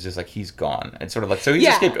watching him was just like, he's gone. And sort of like, so he's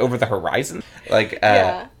escaped over the horizon. Like,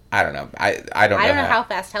 I don't know. I don't know how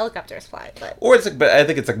fast helicopters fly, but but I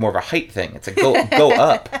think it's like more of a height thing. It's like go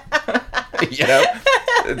up. You know,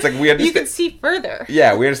 it's like we understand. You can see further.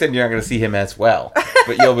 Yeah, we understand you're not going to see him as well,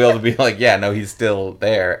 but you'll be able to be like, yeah, no, he's still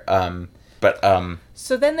there.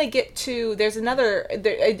 So then they get to there's another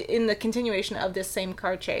in the continuation of this same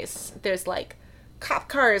car chase. There's like cop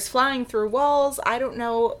cars flying through walls. I don't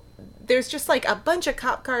know. There's just like a bunch of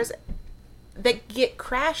cop cars that get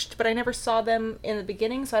crashed, but I never saw them in the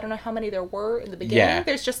beginning, so I don't know how many there were in the beginning. Yeah.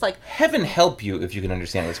 There's just like... Heaven help you if you can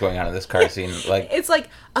understand what's going on in this car scene. Like, it's like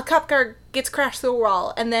a cop car gets crashed through a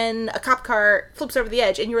wall, and then a cop car flips over the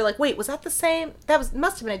edge, and you were like, wait, was that the same? Must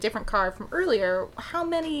have been a different car from earlier. How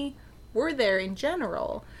many were there in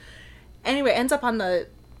general? Anyway, ends up on a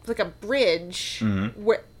bridge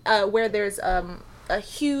where there's a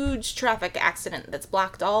huge traffic accident that's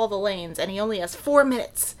blocked all the lanes, and he only has 4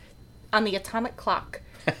 minutes on the atomic clock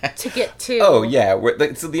to get to... Oh, yeah.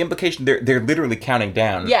 So the implication, they're literally counting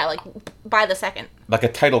down. Yeah, like, by the second. Like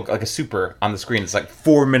a title, like a super on the screen. It's like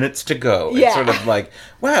 4 minutes to go. Yeah. It's sort of like,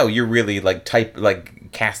 wow, you're really like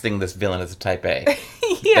casting this villain as a type A.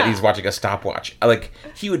 Yeah. That he's watching a stopwatch. Like,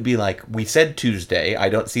 he would be like, we said Tuesday, I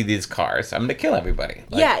don't see these cars, I'm going to kill everybody.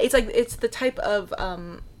 Like, yeah, it's like, it's the type of...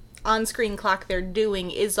 on-screen clock they're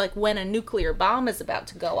doing is like when a nuclear bomb is about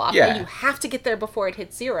to go off. Yeah. You have to get there before it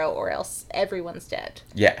hits zero or else everyone's dead.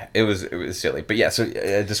 Yeah, it was silly. But yeah, so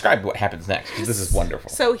describe what happens next, because this is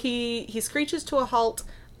wonderful. So he screeches to a halt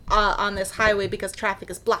on this highway because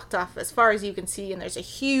traffic is blocked off as far as you can see, and there's a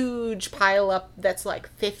huge pileup that's like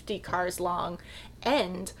 50 cars long,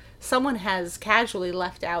 and someone has casually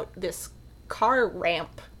left out this car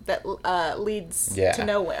ramp that leads to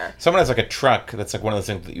nowhere. Someone has like a truck that's like one of those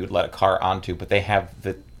things that you would let a car onto, but they have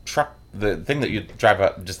the truck, the thing that you drive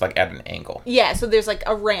up just like at an angle. Yeah, so there's like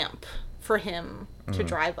a ramp for him to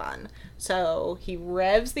drive on. So he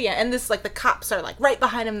revs and this like the cops are like right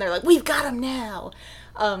behind him. They're like, we've got him now.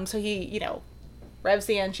 So he, revs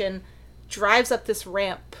the engine, drives up this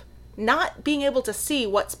ramp, not being able to see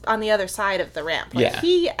what's on the other side of the ramp. Like,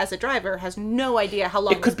 he, as a driver, has no idea how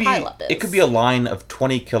long this pileup is. It could be a line of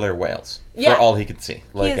 20 killer whales for all he could see.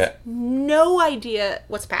 Like, he has no idea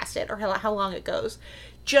what's past it or how long it goes.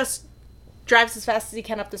 Just drives as fast as he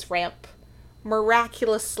can up this ramp,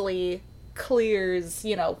 miraculously clears,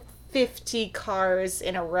 50 cars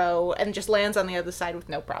in a row, and just lands on the other side with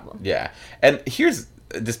no problem. Yeah. And here's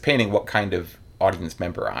just painting what kind of audience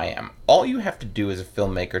member I am. All you have to do as a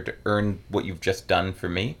filmmaker to earn what you've just done for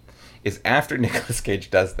me is after Nicolas Cage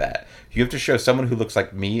does that, you have to show someone who looks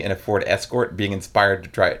like me in a Ford Escort being inspired to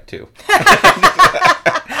try it too.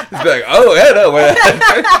 It's like, oh, yeah, no,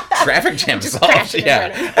 traffic jam solved.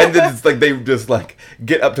 Yeah. And then it's like they just like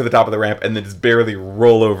get up to the top of the ramp and then just barely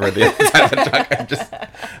roll over the inside of the truck. And just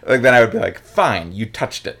like, then I would be like, fine, you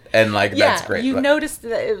touched it. And like, that's great. You noticed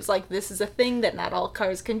that it was like, this is a thing that not all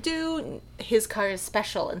cars can do. His car is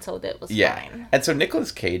special, and so that was fine. And so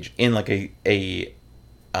Nicolas Cage in like a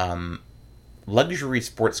luxury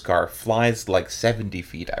sports car flies like 70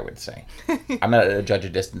 feet, I would say. I'm not a judge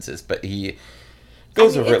of distances, but he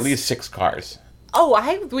goes over at least 6 cars. Oh,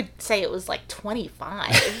 I would say it was like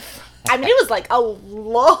 25. I mean, it was like a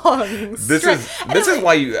long This is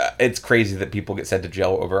why it's crazy that people get sent to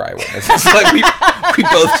jail over Eyewitness. It's like we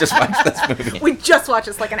both just watched this movie. We just watched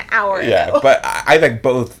this like an hour ago. Yeah, but I think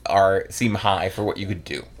both seem high for what you could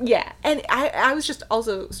do. Yeah, and I was just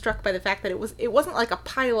also struck by the fact that it wasn't like a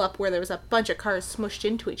pileup where there was a bunch of cars smushed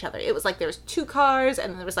into each other. It was like there was 2 cars,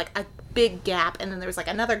 and then there was like a big gap, and then there was like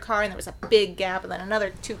another car, and there was a big gap, and then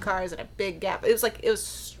another 2 cars and a big gap. It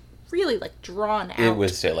was really like drawn out. It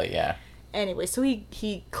was silly, yeah. Anyway, so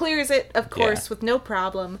he clears it, of course, with no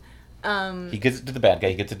problem. He gives it to the bad guy.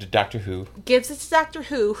 He gives it to Doctor Who.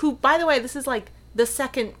 Who, by the way, this is like the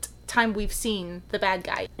second time we've seen the bad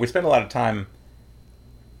guy. We spend a lot of time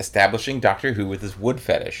establishing Doctor Who with his wood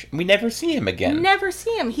fetish. We never see him again. Never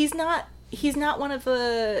see him. He's not one of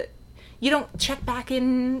the... You don't check back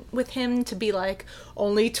in with him to be like,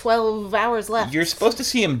 only 12 hours left. You're supposed to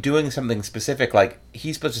see him doing something specific, like,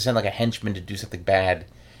 he's supposed to send, like, a henchman to do something bad,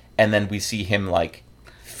 and then we see him, like,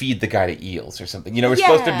 feed the guy to eels or something. You know, we're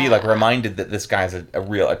supposed to be, like, reminded that this guy's a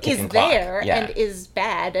ticking clock. Is there, and is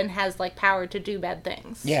bad, and has, like, power to do bad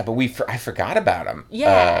things. Yeah, but I forgot about him.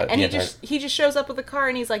 Yeah, and he just shows up with a car,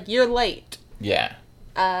 and he's like, you're late. Yeah.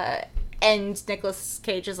 And Nicolas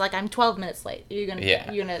Cage is like, I'm 12 minutes late. You're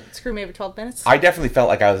gonna screw me over 12 minutes? I definitely felt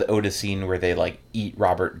like I was owed a scene where they, like, eat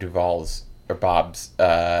Robert Duvall's or Bob's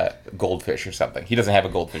goldfish or something. He doesn't have a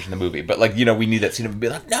goldfish in the movie, but, like, you know, we need that scene of him be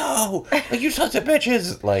like, no! Like, you sons of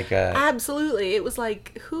bitches! Like, Absolutely. It was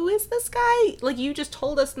like, who is this guy? Like, you just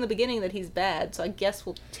told us in the beginning that he's bad, so I guess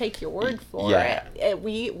we'll take your word for it.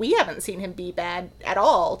 We haven't seen him be bad at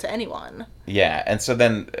all to anyone. Yeah, and so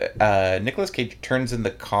then Nicolas Cage turns in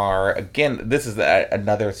the car. Again, this is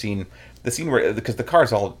another scene. The scene where, because the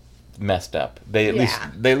car's all messed up. They at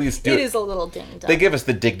least do it. It is a little dinged up. They give us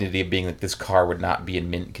the dignity of being like, this car would not be in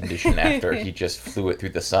mint condition after he just flew it through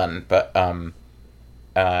the sun. But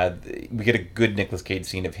we get a good Nicolas Cage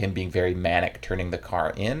scene of him being very manic turning the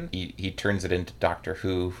car in. He turns it into Doctor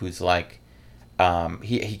Who, who's like,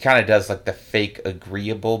 he kind of does like the fake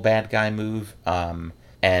agreeable bad guy move.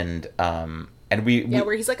 And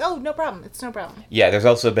where he's like, oh, no problem, it's no problem. Yeah, there's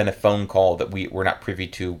also been a phone call that we're not privy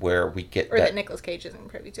to where we get... Or that Nicolas Cage isn't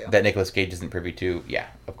privy to. That Nicolas Cage isn't privy to, yeah,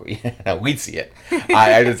 of course. No, we'd see it.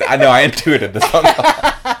 I know, I intuited the phone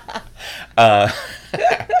call.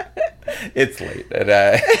 It's late.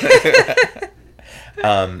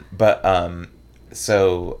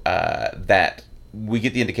 So that we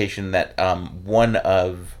get the indication that one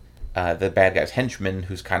of the bad guy's henchmen,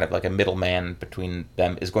 who's kind of like a middleman between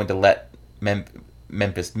them, is going to let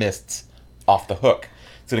Memphis Mists off the hook.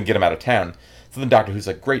 It's going to get him out of town. So then Doctor Who's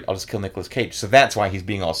like, great, I'll just kill Nicolas Cage. So that's why he's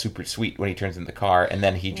being all super sweet when he turns in the car, and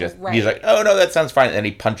then he's like, oh no, that sounds fine, and then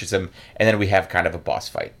he punches him, and then we have kind of a boss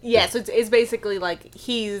fight. Yeah, so it's basically like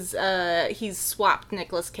he's swapped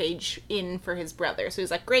Nicolas Cage in for his brother. So he's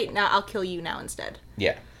like, great, now I'll kill you now instead.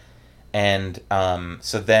 Yeah. And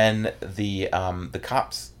so then the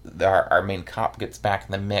cops, our main cop gets back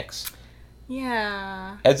in the mix.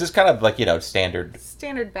 Yeah. It's just kind of like, you know, standard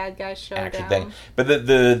bad guy showdown action thing. But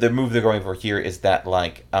the move they're going for here is that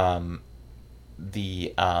like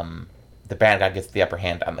the bad guy gets the upper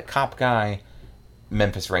hand on the cop guy.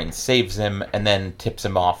 Memphis Reigns saves him and then tips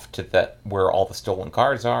him off to where all the stolen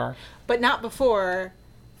cars are. But not before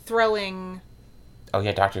throwing. Oh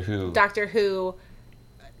yeah, Doctor Who.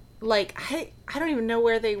 Like, I don't even know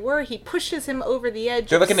where they were. He pushes him over the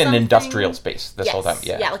edge. They're like in an industrial space whole time.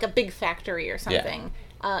 Yeah. Yeah, like a big factory or something.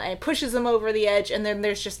 Yeah. And pushes him over the edge, and then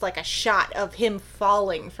there's just like a shot of him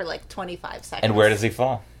falling for like 25 seconds. And where does he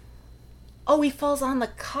fall? Oh, he falls on the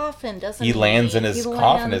coffin, doesn't he? He lands in his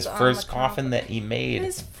coffin, his first coffin that he made.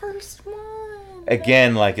 His first one.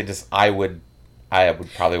 Again, like, I would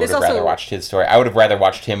probably have rather watched his story. I would have rather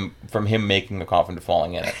watched him making the coffin to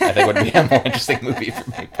falling in it. I think it would be a more interesting movie for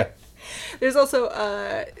me. But there's also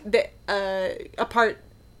a part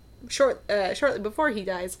shortly before he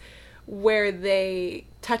dies where they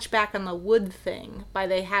touch back on the wood thing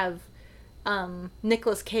they have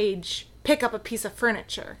Nicolas Cage pick up a piece of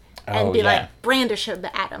furniture and like brandish it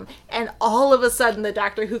at him, and all of a sudden the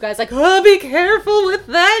Doctor Who guy's like, oh, be careful with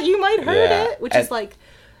that, you might hurt it, which is like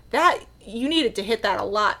that. You needed to hit that a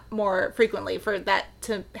lot more frequently for that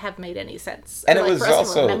to have made any sense. And it was for us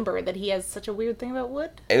also to remember that he has such a weird thing about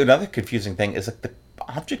wood. Another confusing thing is like the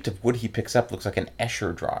object of wood he picks up looks like an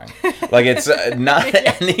Escher drawing. Like it's not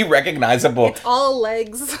any recognizable. It's all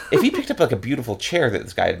legs. If he picked up like a beautiful chair that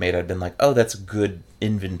this guy had made, I'd been like, oh, that's good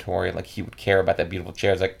inventory. Like he would care about that beautiful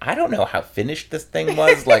chair. It's like, I don't know how finished this thing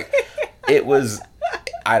was. Like it was.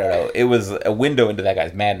 I don't know. It was a window into that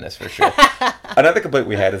guy's madness for sure. Another complaint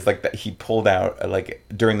we had is like that he pulled out, like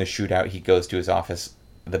during the shootout, he goes to his office.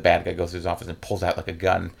 The bad guy goes to his office and pulls out like a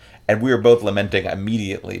gun, and we were both lamenting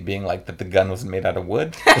immediately, being like that the gun wasn't made out of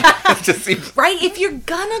wood. It just seems right. If you're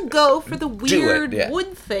gonna go for the weird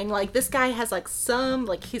wood thing, like this guy has like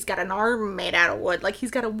he's got an arm made out of wood, like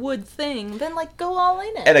he's got a wood thing, then like go all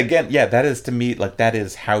in it. And again, yeah, that is to me like that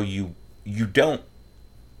is how you don't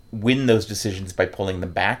win those decisions by pulling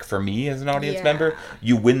them back. For me as an audience member,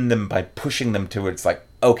 you win them by pushing them towards like,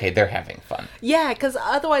 okay, they're having fun. Yeah, because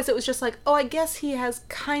otherwise it was just like, oh, I guess he has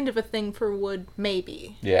kind of a thing for wood,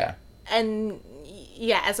 maybe. Yeah. And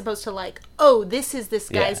Yeah, as opposed to like, oh, this is this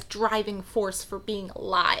guy's driving force for being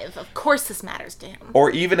alive. Of course this matters to him. Or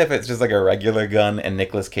even if it's just like a regular gun and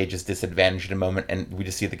Nicolas Cage is disadvantaged in a moment and we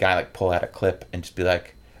just see the guy like pull out a clip and just be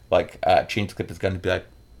like change the clip his gun and be like,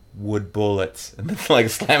 wood bullets, and then like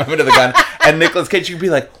slam him into the gun and Nicolas Cage would be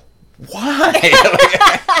like, why?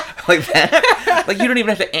 like that? Like you don't even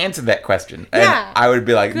have to answer that question. And I would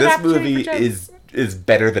be like, this movie is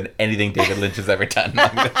better than anything David Lynch has ever done.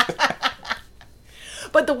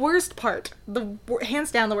 But the worst part,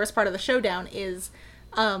 hands down the worst part of the showdown is,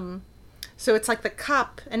 so it's like the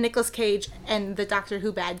cop and Nicolas Cage and the Doctor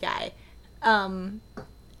Who bad guy, and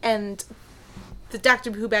the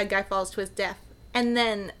Doctor Who bad guy falls to his death, and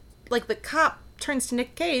then like the cop turns to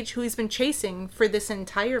Nick Cage, who he's been chasing for this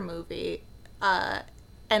entire movie,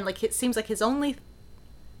 and like it seems like his only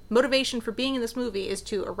motivation for being in this movie is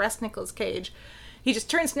to arrest Nicolas Cage. He just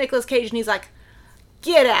turns to Nicolas Cage and he's like,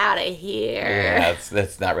 get out of here. Yeah,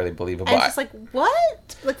 that's not really believable. And it's just like,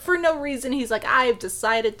 what? Like, for no reason, he's like, I've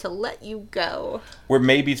decided to let you go. We're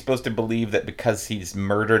maybe supposed to believe that because he's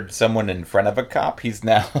murdered someone in front of a cop, he's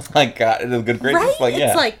now, like, got a good grace. Right? Like,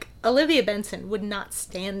 it's like, Olivia Benson would not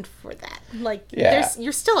stand for that. Like,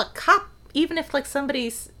 you're still a cop, even if, like,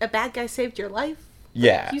 a bad guy saved your life.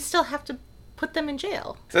 Yeah. You still have to put them in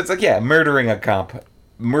jail. So it's like,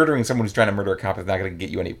 murdering someone who's trying to murder a cop is not going to get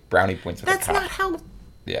you any brownie points with a cop. That's not how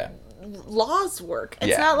laws work.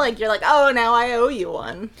 It's not like you're like, oh, now I owe you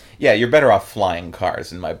one. Yeah, you're better off flying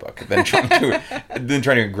cars in my book than trying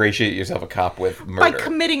to ingratiate yourself a cop with murder. By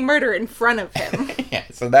committing murder in front of him. Yeah,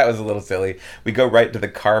 so that was a little silly. We go right to the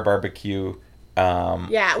car barbecue. And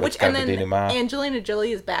then Angelina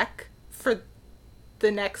Jolie is back for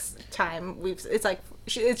the next time. It's like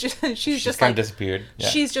she's just kind like of disappeared. Yeah.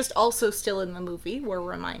 She's just also still in the movie. We're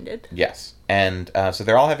reminded. Yes, and so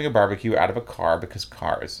they're all having a barbecue out of a car because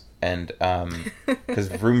cars, and because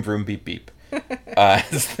vroom vroom beep beep.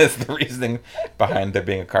 That's the reasoning behind there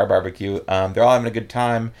being a car barbecue. They're all having a good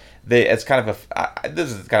time. This is kind of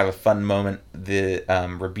a fun moment. The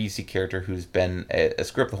Ribisi character, who's been a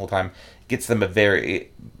script the whole time, gets them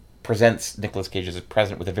presents Nicolas Cage as a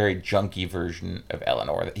present with a very junky version of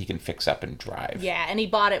Eleanor that he can fix up and drive. Yeah, and he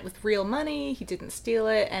bought it with real money. He didn't steal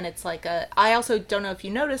it, and it's like I also don't know if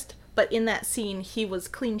you noticed, but in that scene he was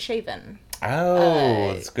clean shaven.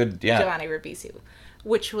 Oh, it's good. Yeah, Giovanni Ribisi,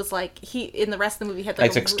 which was like he in the rest of the movie had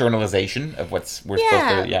like externalization of we're supposed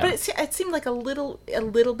to. Yeah, but it seemed like a little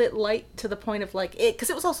bit light to the point of like it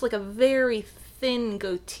because it was also like a very thin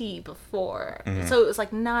goatee before, so it was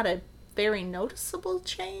like not a very noticeable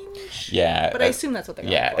change. Yeah, but I assume that's what they're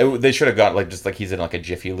going for. They should have got like just like he's in like a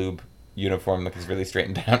Jiffy Lube uniform, like he's really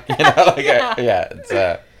straightened down. You know, like it's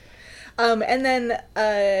and then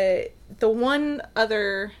the one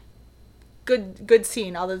other good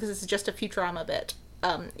scene, although this is just a Futurama bit,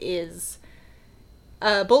 is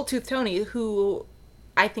Bolt Tooth Tony, who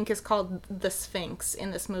I think is called the Sphinx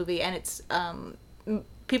in this movie, and it's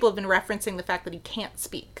people have been referencing the fact that he can't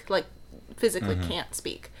speak, like physically can't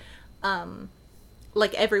speak.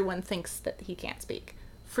 Like everyone thinks that he can't speak.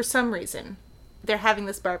 For some reason, they're having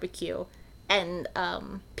this barbecue, and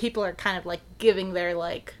people are kind of like giving their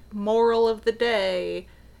like moral of the day,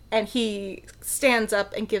 and he stands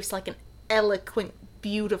up and gives like an eloquent,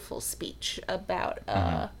 beautiful speech about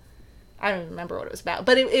I don't even remember what it was about,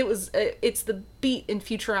 but it's the beat in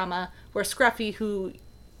Futurama where Scruffy, who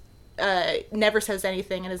never says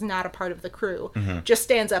anything and is not a part of the crew, just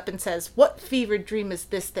stands up and says, "What fevered dream is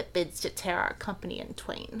this that bids to tear our company in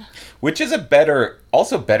twain?" Which is better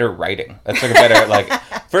writing. That's like a better like.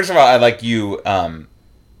 First of all, I like you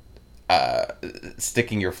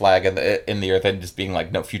sticking your flag in the earth and just being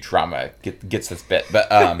like, no, Futurama gets this bit, but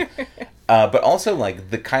also like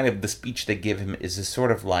the speech they give him is this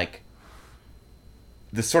sort of like.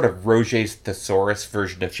 The sort of Roget's Thesaurus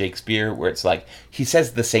version of Shakespeare, where it's like he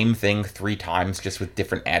says the same thing 3 times just with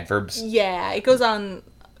different adverbs. Yeah, it goes on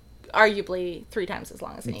arguably 3 times as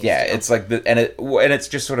long as it needs to. Yeah, it's like and it's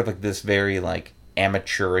just sort of like this very like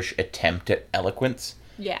amateurish attempt at eloquence.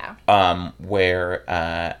 Yeah.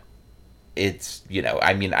 Where it's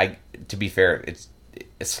to be fair, it's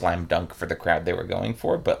a slam dunk for the crowd they were going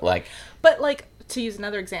for, but like to use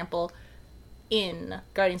another example, in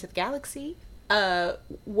Guardians of the Galaxy.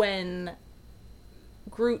 When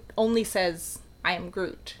Groot only says, "I am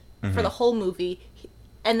Groot," for the whole movie,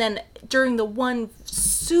 And then during the one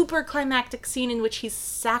super climactic scene in which he's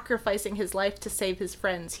sacrificing his life to save his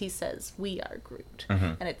friends, he says, "We are Groot."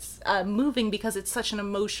 Mm-hmm. And it's moving because it's such an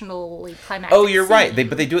emotionally climactic Oh, you're scene. right.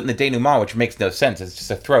 But they do it in the denouement, which makes no sense. It's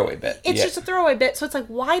just a throwaway bit. It's just a throwaway bit. So it's like,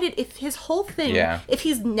 if his whole thing, if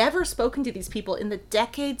he's never spoken to these people in the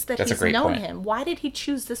decades that he's known him, why did he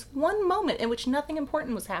choose this one moment in which nothing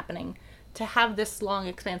important was happening to have this long,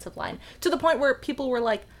 expansive line? To the point where people were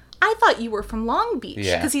like, "I thought you were from Long Beach,"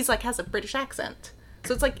 because he's like has a British accent.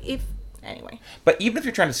 So it's like anyway. But even if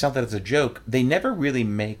you're trying to sell that as a joke, they never really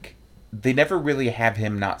have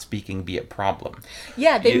him not speaking be a problem.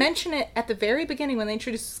 Yeah, they mention it at the very beginning when they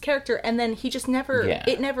introduce his character, and then he just never. Yeah.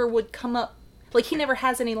 It never would come up. Like he never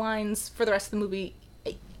has any lines for the rest of the movie.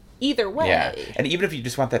 Either way. Yeah, and even if you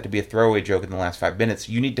just want that to be a throwaway joke in the last 5 minutes,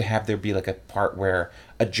 you need to have there be like a part where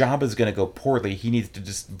a job is going to go poorly. He needs to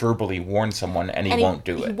just verbally warn someone, and he won't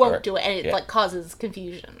do it. He won't do it, and it like causes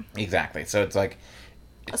confusion. Exactly. So it's like,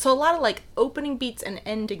 so a lot of like opening beats and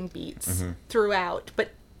ending beats throughout,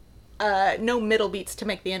 but no middle beats to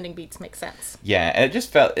make the ending beats make sense. Yeah, and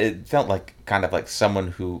it felt like kind of like someone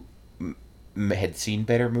who had seen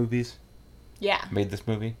better movies. Yeah. Made this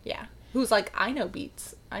movie. Yeah. Who's like, I know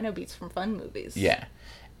beats from fun movies. Yeah.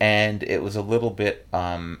 And it was a little bit,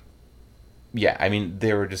 I mean,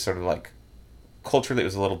 they were just sort of like, culturally it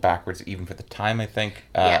was a little backwards even for the time, I think.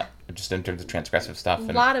 Just in terms of transgressive stuff.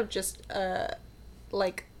 A lot of just,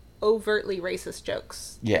 like, overtly racist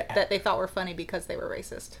jokes. Yeah. That they thought were funny because they were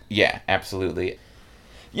racist. Yeah, absolutely.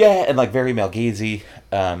 Yeah, and like very Mel Gibson.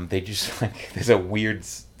 They just, like, there's a weird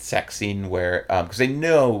sex scene where, because they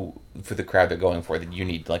know for the crowd they're going for that you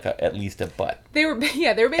need like at least a butt. They were basically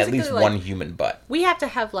at least like, one human butt. We have to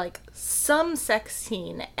have like some sex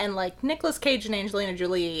scene, and like Nicolas Cage and Angelina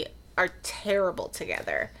Jolie are terrible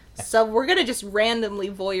together. So we're gonna just randomly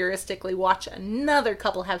voyeuristically watch another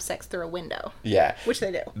couple have sex through a window. Yeah, which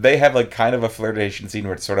they do. They have like kind of a flirtation scene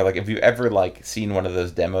where it's sort of like if you've ever like seen one of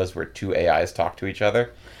those demos where two AIs talk to each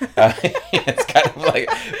other. It's kind of like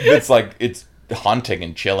it's haunting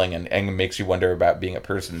and chilling and makes you wonder about being a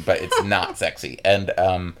person, but it's not sexy. And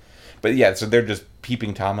but yeah, so they're just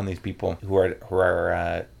peeping Tom on these people who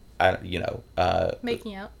are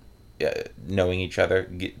making out, knowing each other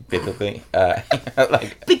biblically,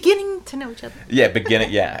 like beginning to know each other. Yeah,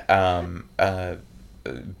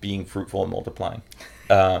 being fruitful and multiplying.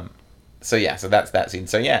 So that's that scene.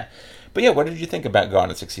 So yeah. But yeah, what did you think about Gone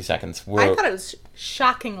in 60 Seconds? I thought it was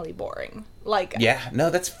shockingly boring. Like, yeah, no,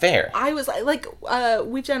 that's fair. I was like,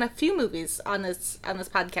 we've done a few movies on this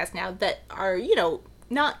podcast now that are,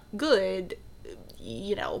 not good,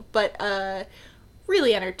 but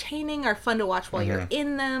really entertaining, are fun to watch while you're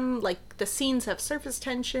in them. Like, the scenes have surface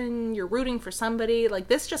tension, you're rooting for somebody. Like,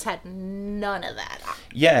 this just had none of that.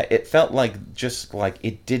 Yeah, it felt like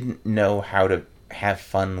it didn't know how to have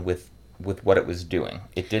fun with what it was doing.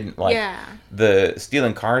 It didn't the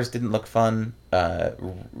stealing cars didn't look fun.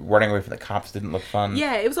 Running away from the cops didn't look fun.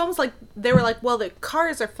 Yeah, it was almost like they were like, well, the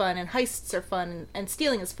cars are fun and heists are fun and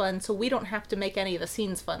stealing is fun, so we don't have to make any of the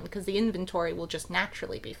scenes fun because the inventory will just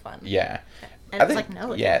naturally be fun. Yeah. And it's like,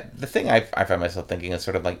 no. Yeah, the thing I find myself thinking is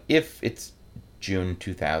sort of like, if it's June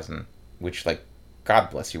 2000, which, like, God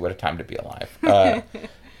bless you, what a time to be alive.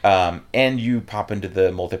 And you pop into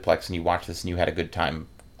the multiplex and you watch this and you had a good time,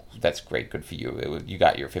 that's great, good for you. You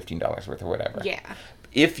got your $15 worth or whatever. Yeah.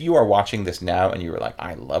 If you are watching this now and you were like,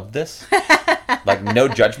 I love this, like, no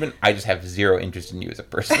judgment, I just have zero interest in you as a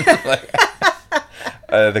person.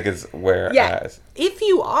 Because if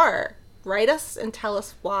you are, write us and tell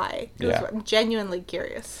us why. Yeah. I'm genuinely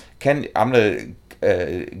curious. I'm going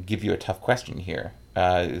to give you a tough question here.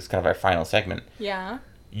 It's kind of our final segment. Yeah.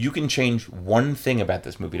 You can change one thing about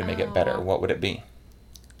this movie to make it better. What would it be?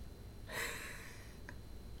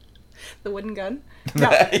 The wooden gun?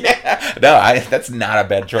 No. That's not a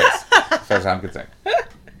bad choice, as far as I'm concerned.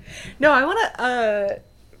 No, I want to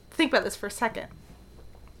think about this for a second.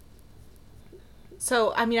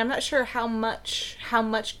 So, I mean, I'm not sure how much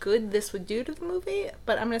good this would do to the movie,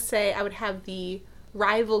 but I'm going to say I would have the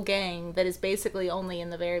rival gang that is basically only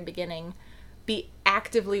in the very beginning be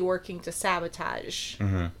actively working to sabotage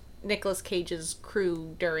Nicolas Cage's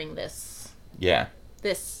crew during this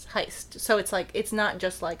heist. So it's like, it's not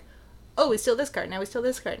just like, oh, we steal this car, now we steal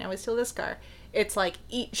this car, now we steal this car. It's like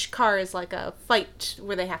each car is like a fight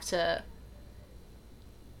where they have to,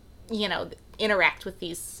 interact with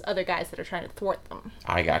these other guys that are trying to thwart them.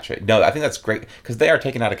 I gotcha. No, I think that's great, because they are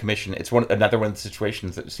taken out of commission. It's another one of the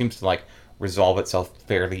situations that seems to, like, resolve itself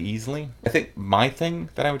fairly easily. I think my thing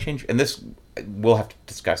that I would change, and this, we'll have to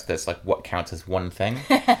discuss this, like, what counts as one thing.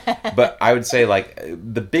 But I would say, like,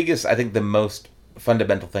 the biggest, I think the most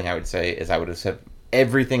fundamental thing I would say is I would have said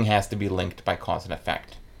everything has to be linked by cause and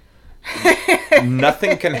effect.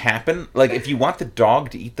 Nothing can happen. Like, if you want the dog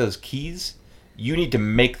to eat those keys, you need to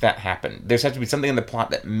make that happen. There has to be something in the plot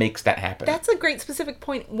that makes that happen. That's a great specific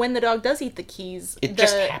point. When the dog does eat the keys,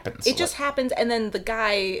 just happens. It just happens, and then the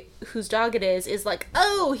guy whose dog it is like,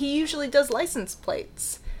 oh, he usually does license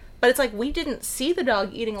plates. But it's like, we didn't see the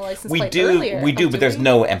dog eating a license plate earlier. We do, but there's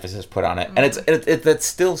no emphasis put on it. Mm. And it's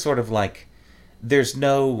still sort of like, there's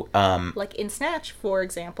no... like in Snatch, for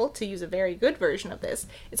example, to use a very good version of this,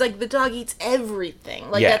 it's like the dog eats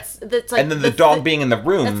everything. Like, that's like... And then the dog being in the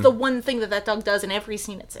room... That's the one thing that dog does in every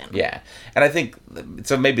scene it's in. Yeah. And I think...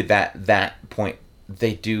 So maybe that point,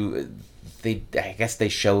 I guess they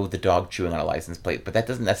show the dog chewing on a license plate, but that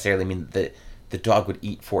doesn't necessarily mean that the dog would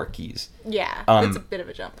eat 4 keys. Yeah, that's a bit of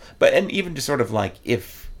a jump. But, and even just sort of like,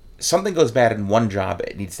 if something goes bad in one job,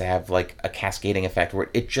 it needs to have like a cascading effect where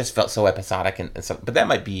it just felt so episodic and stuff. But that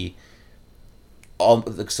might be all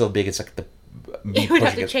so big, it's like the... You would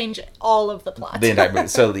have to change all of the plot. The entire movie.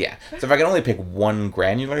 So, yeah. So if I can only pick one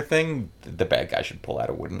granular thing, the bad guy should pull out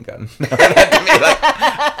a wooden gun.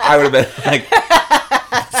 I would have been like,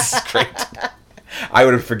 this is great. I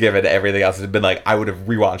would have forgiven everything else. It'd been like, I would have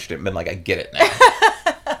rewatched it and been like, I get it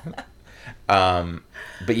now.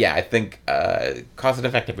 But yeah, I think cause and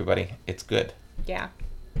effect, everybody. It's good. Yeah.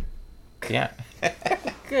 Yeah.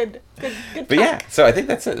 Good. But yeah, so I think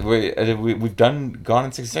that's it. We've done Gone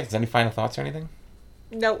in 60 Seconds. Any final thoughts or anything?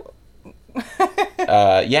 No.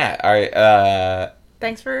 Yeah. All right.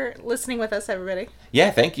 Thanks for listening with us, everybody.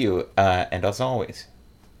 Yeah, thank you. And as always,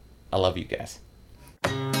 I love you guys.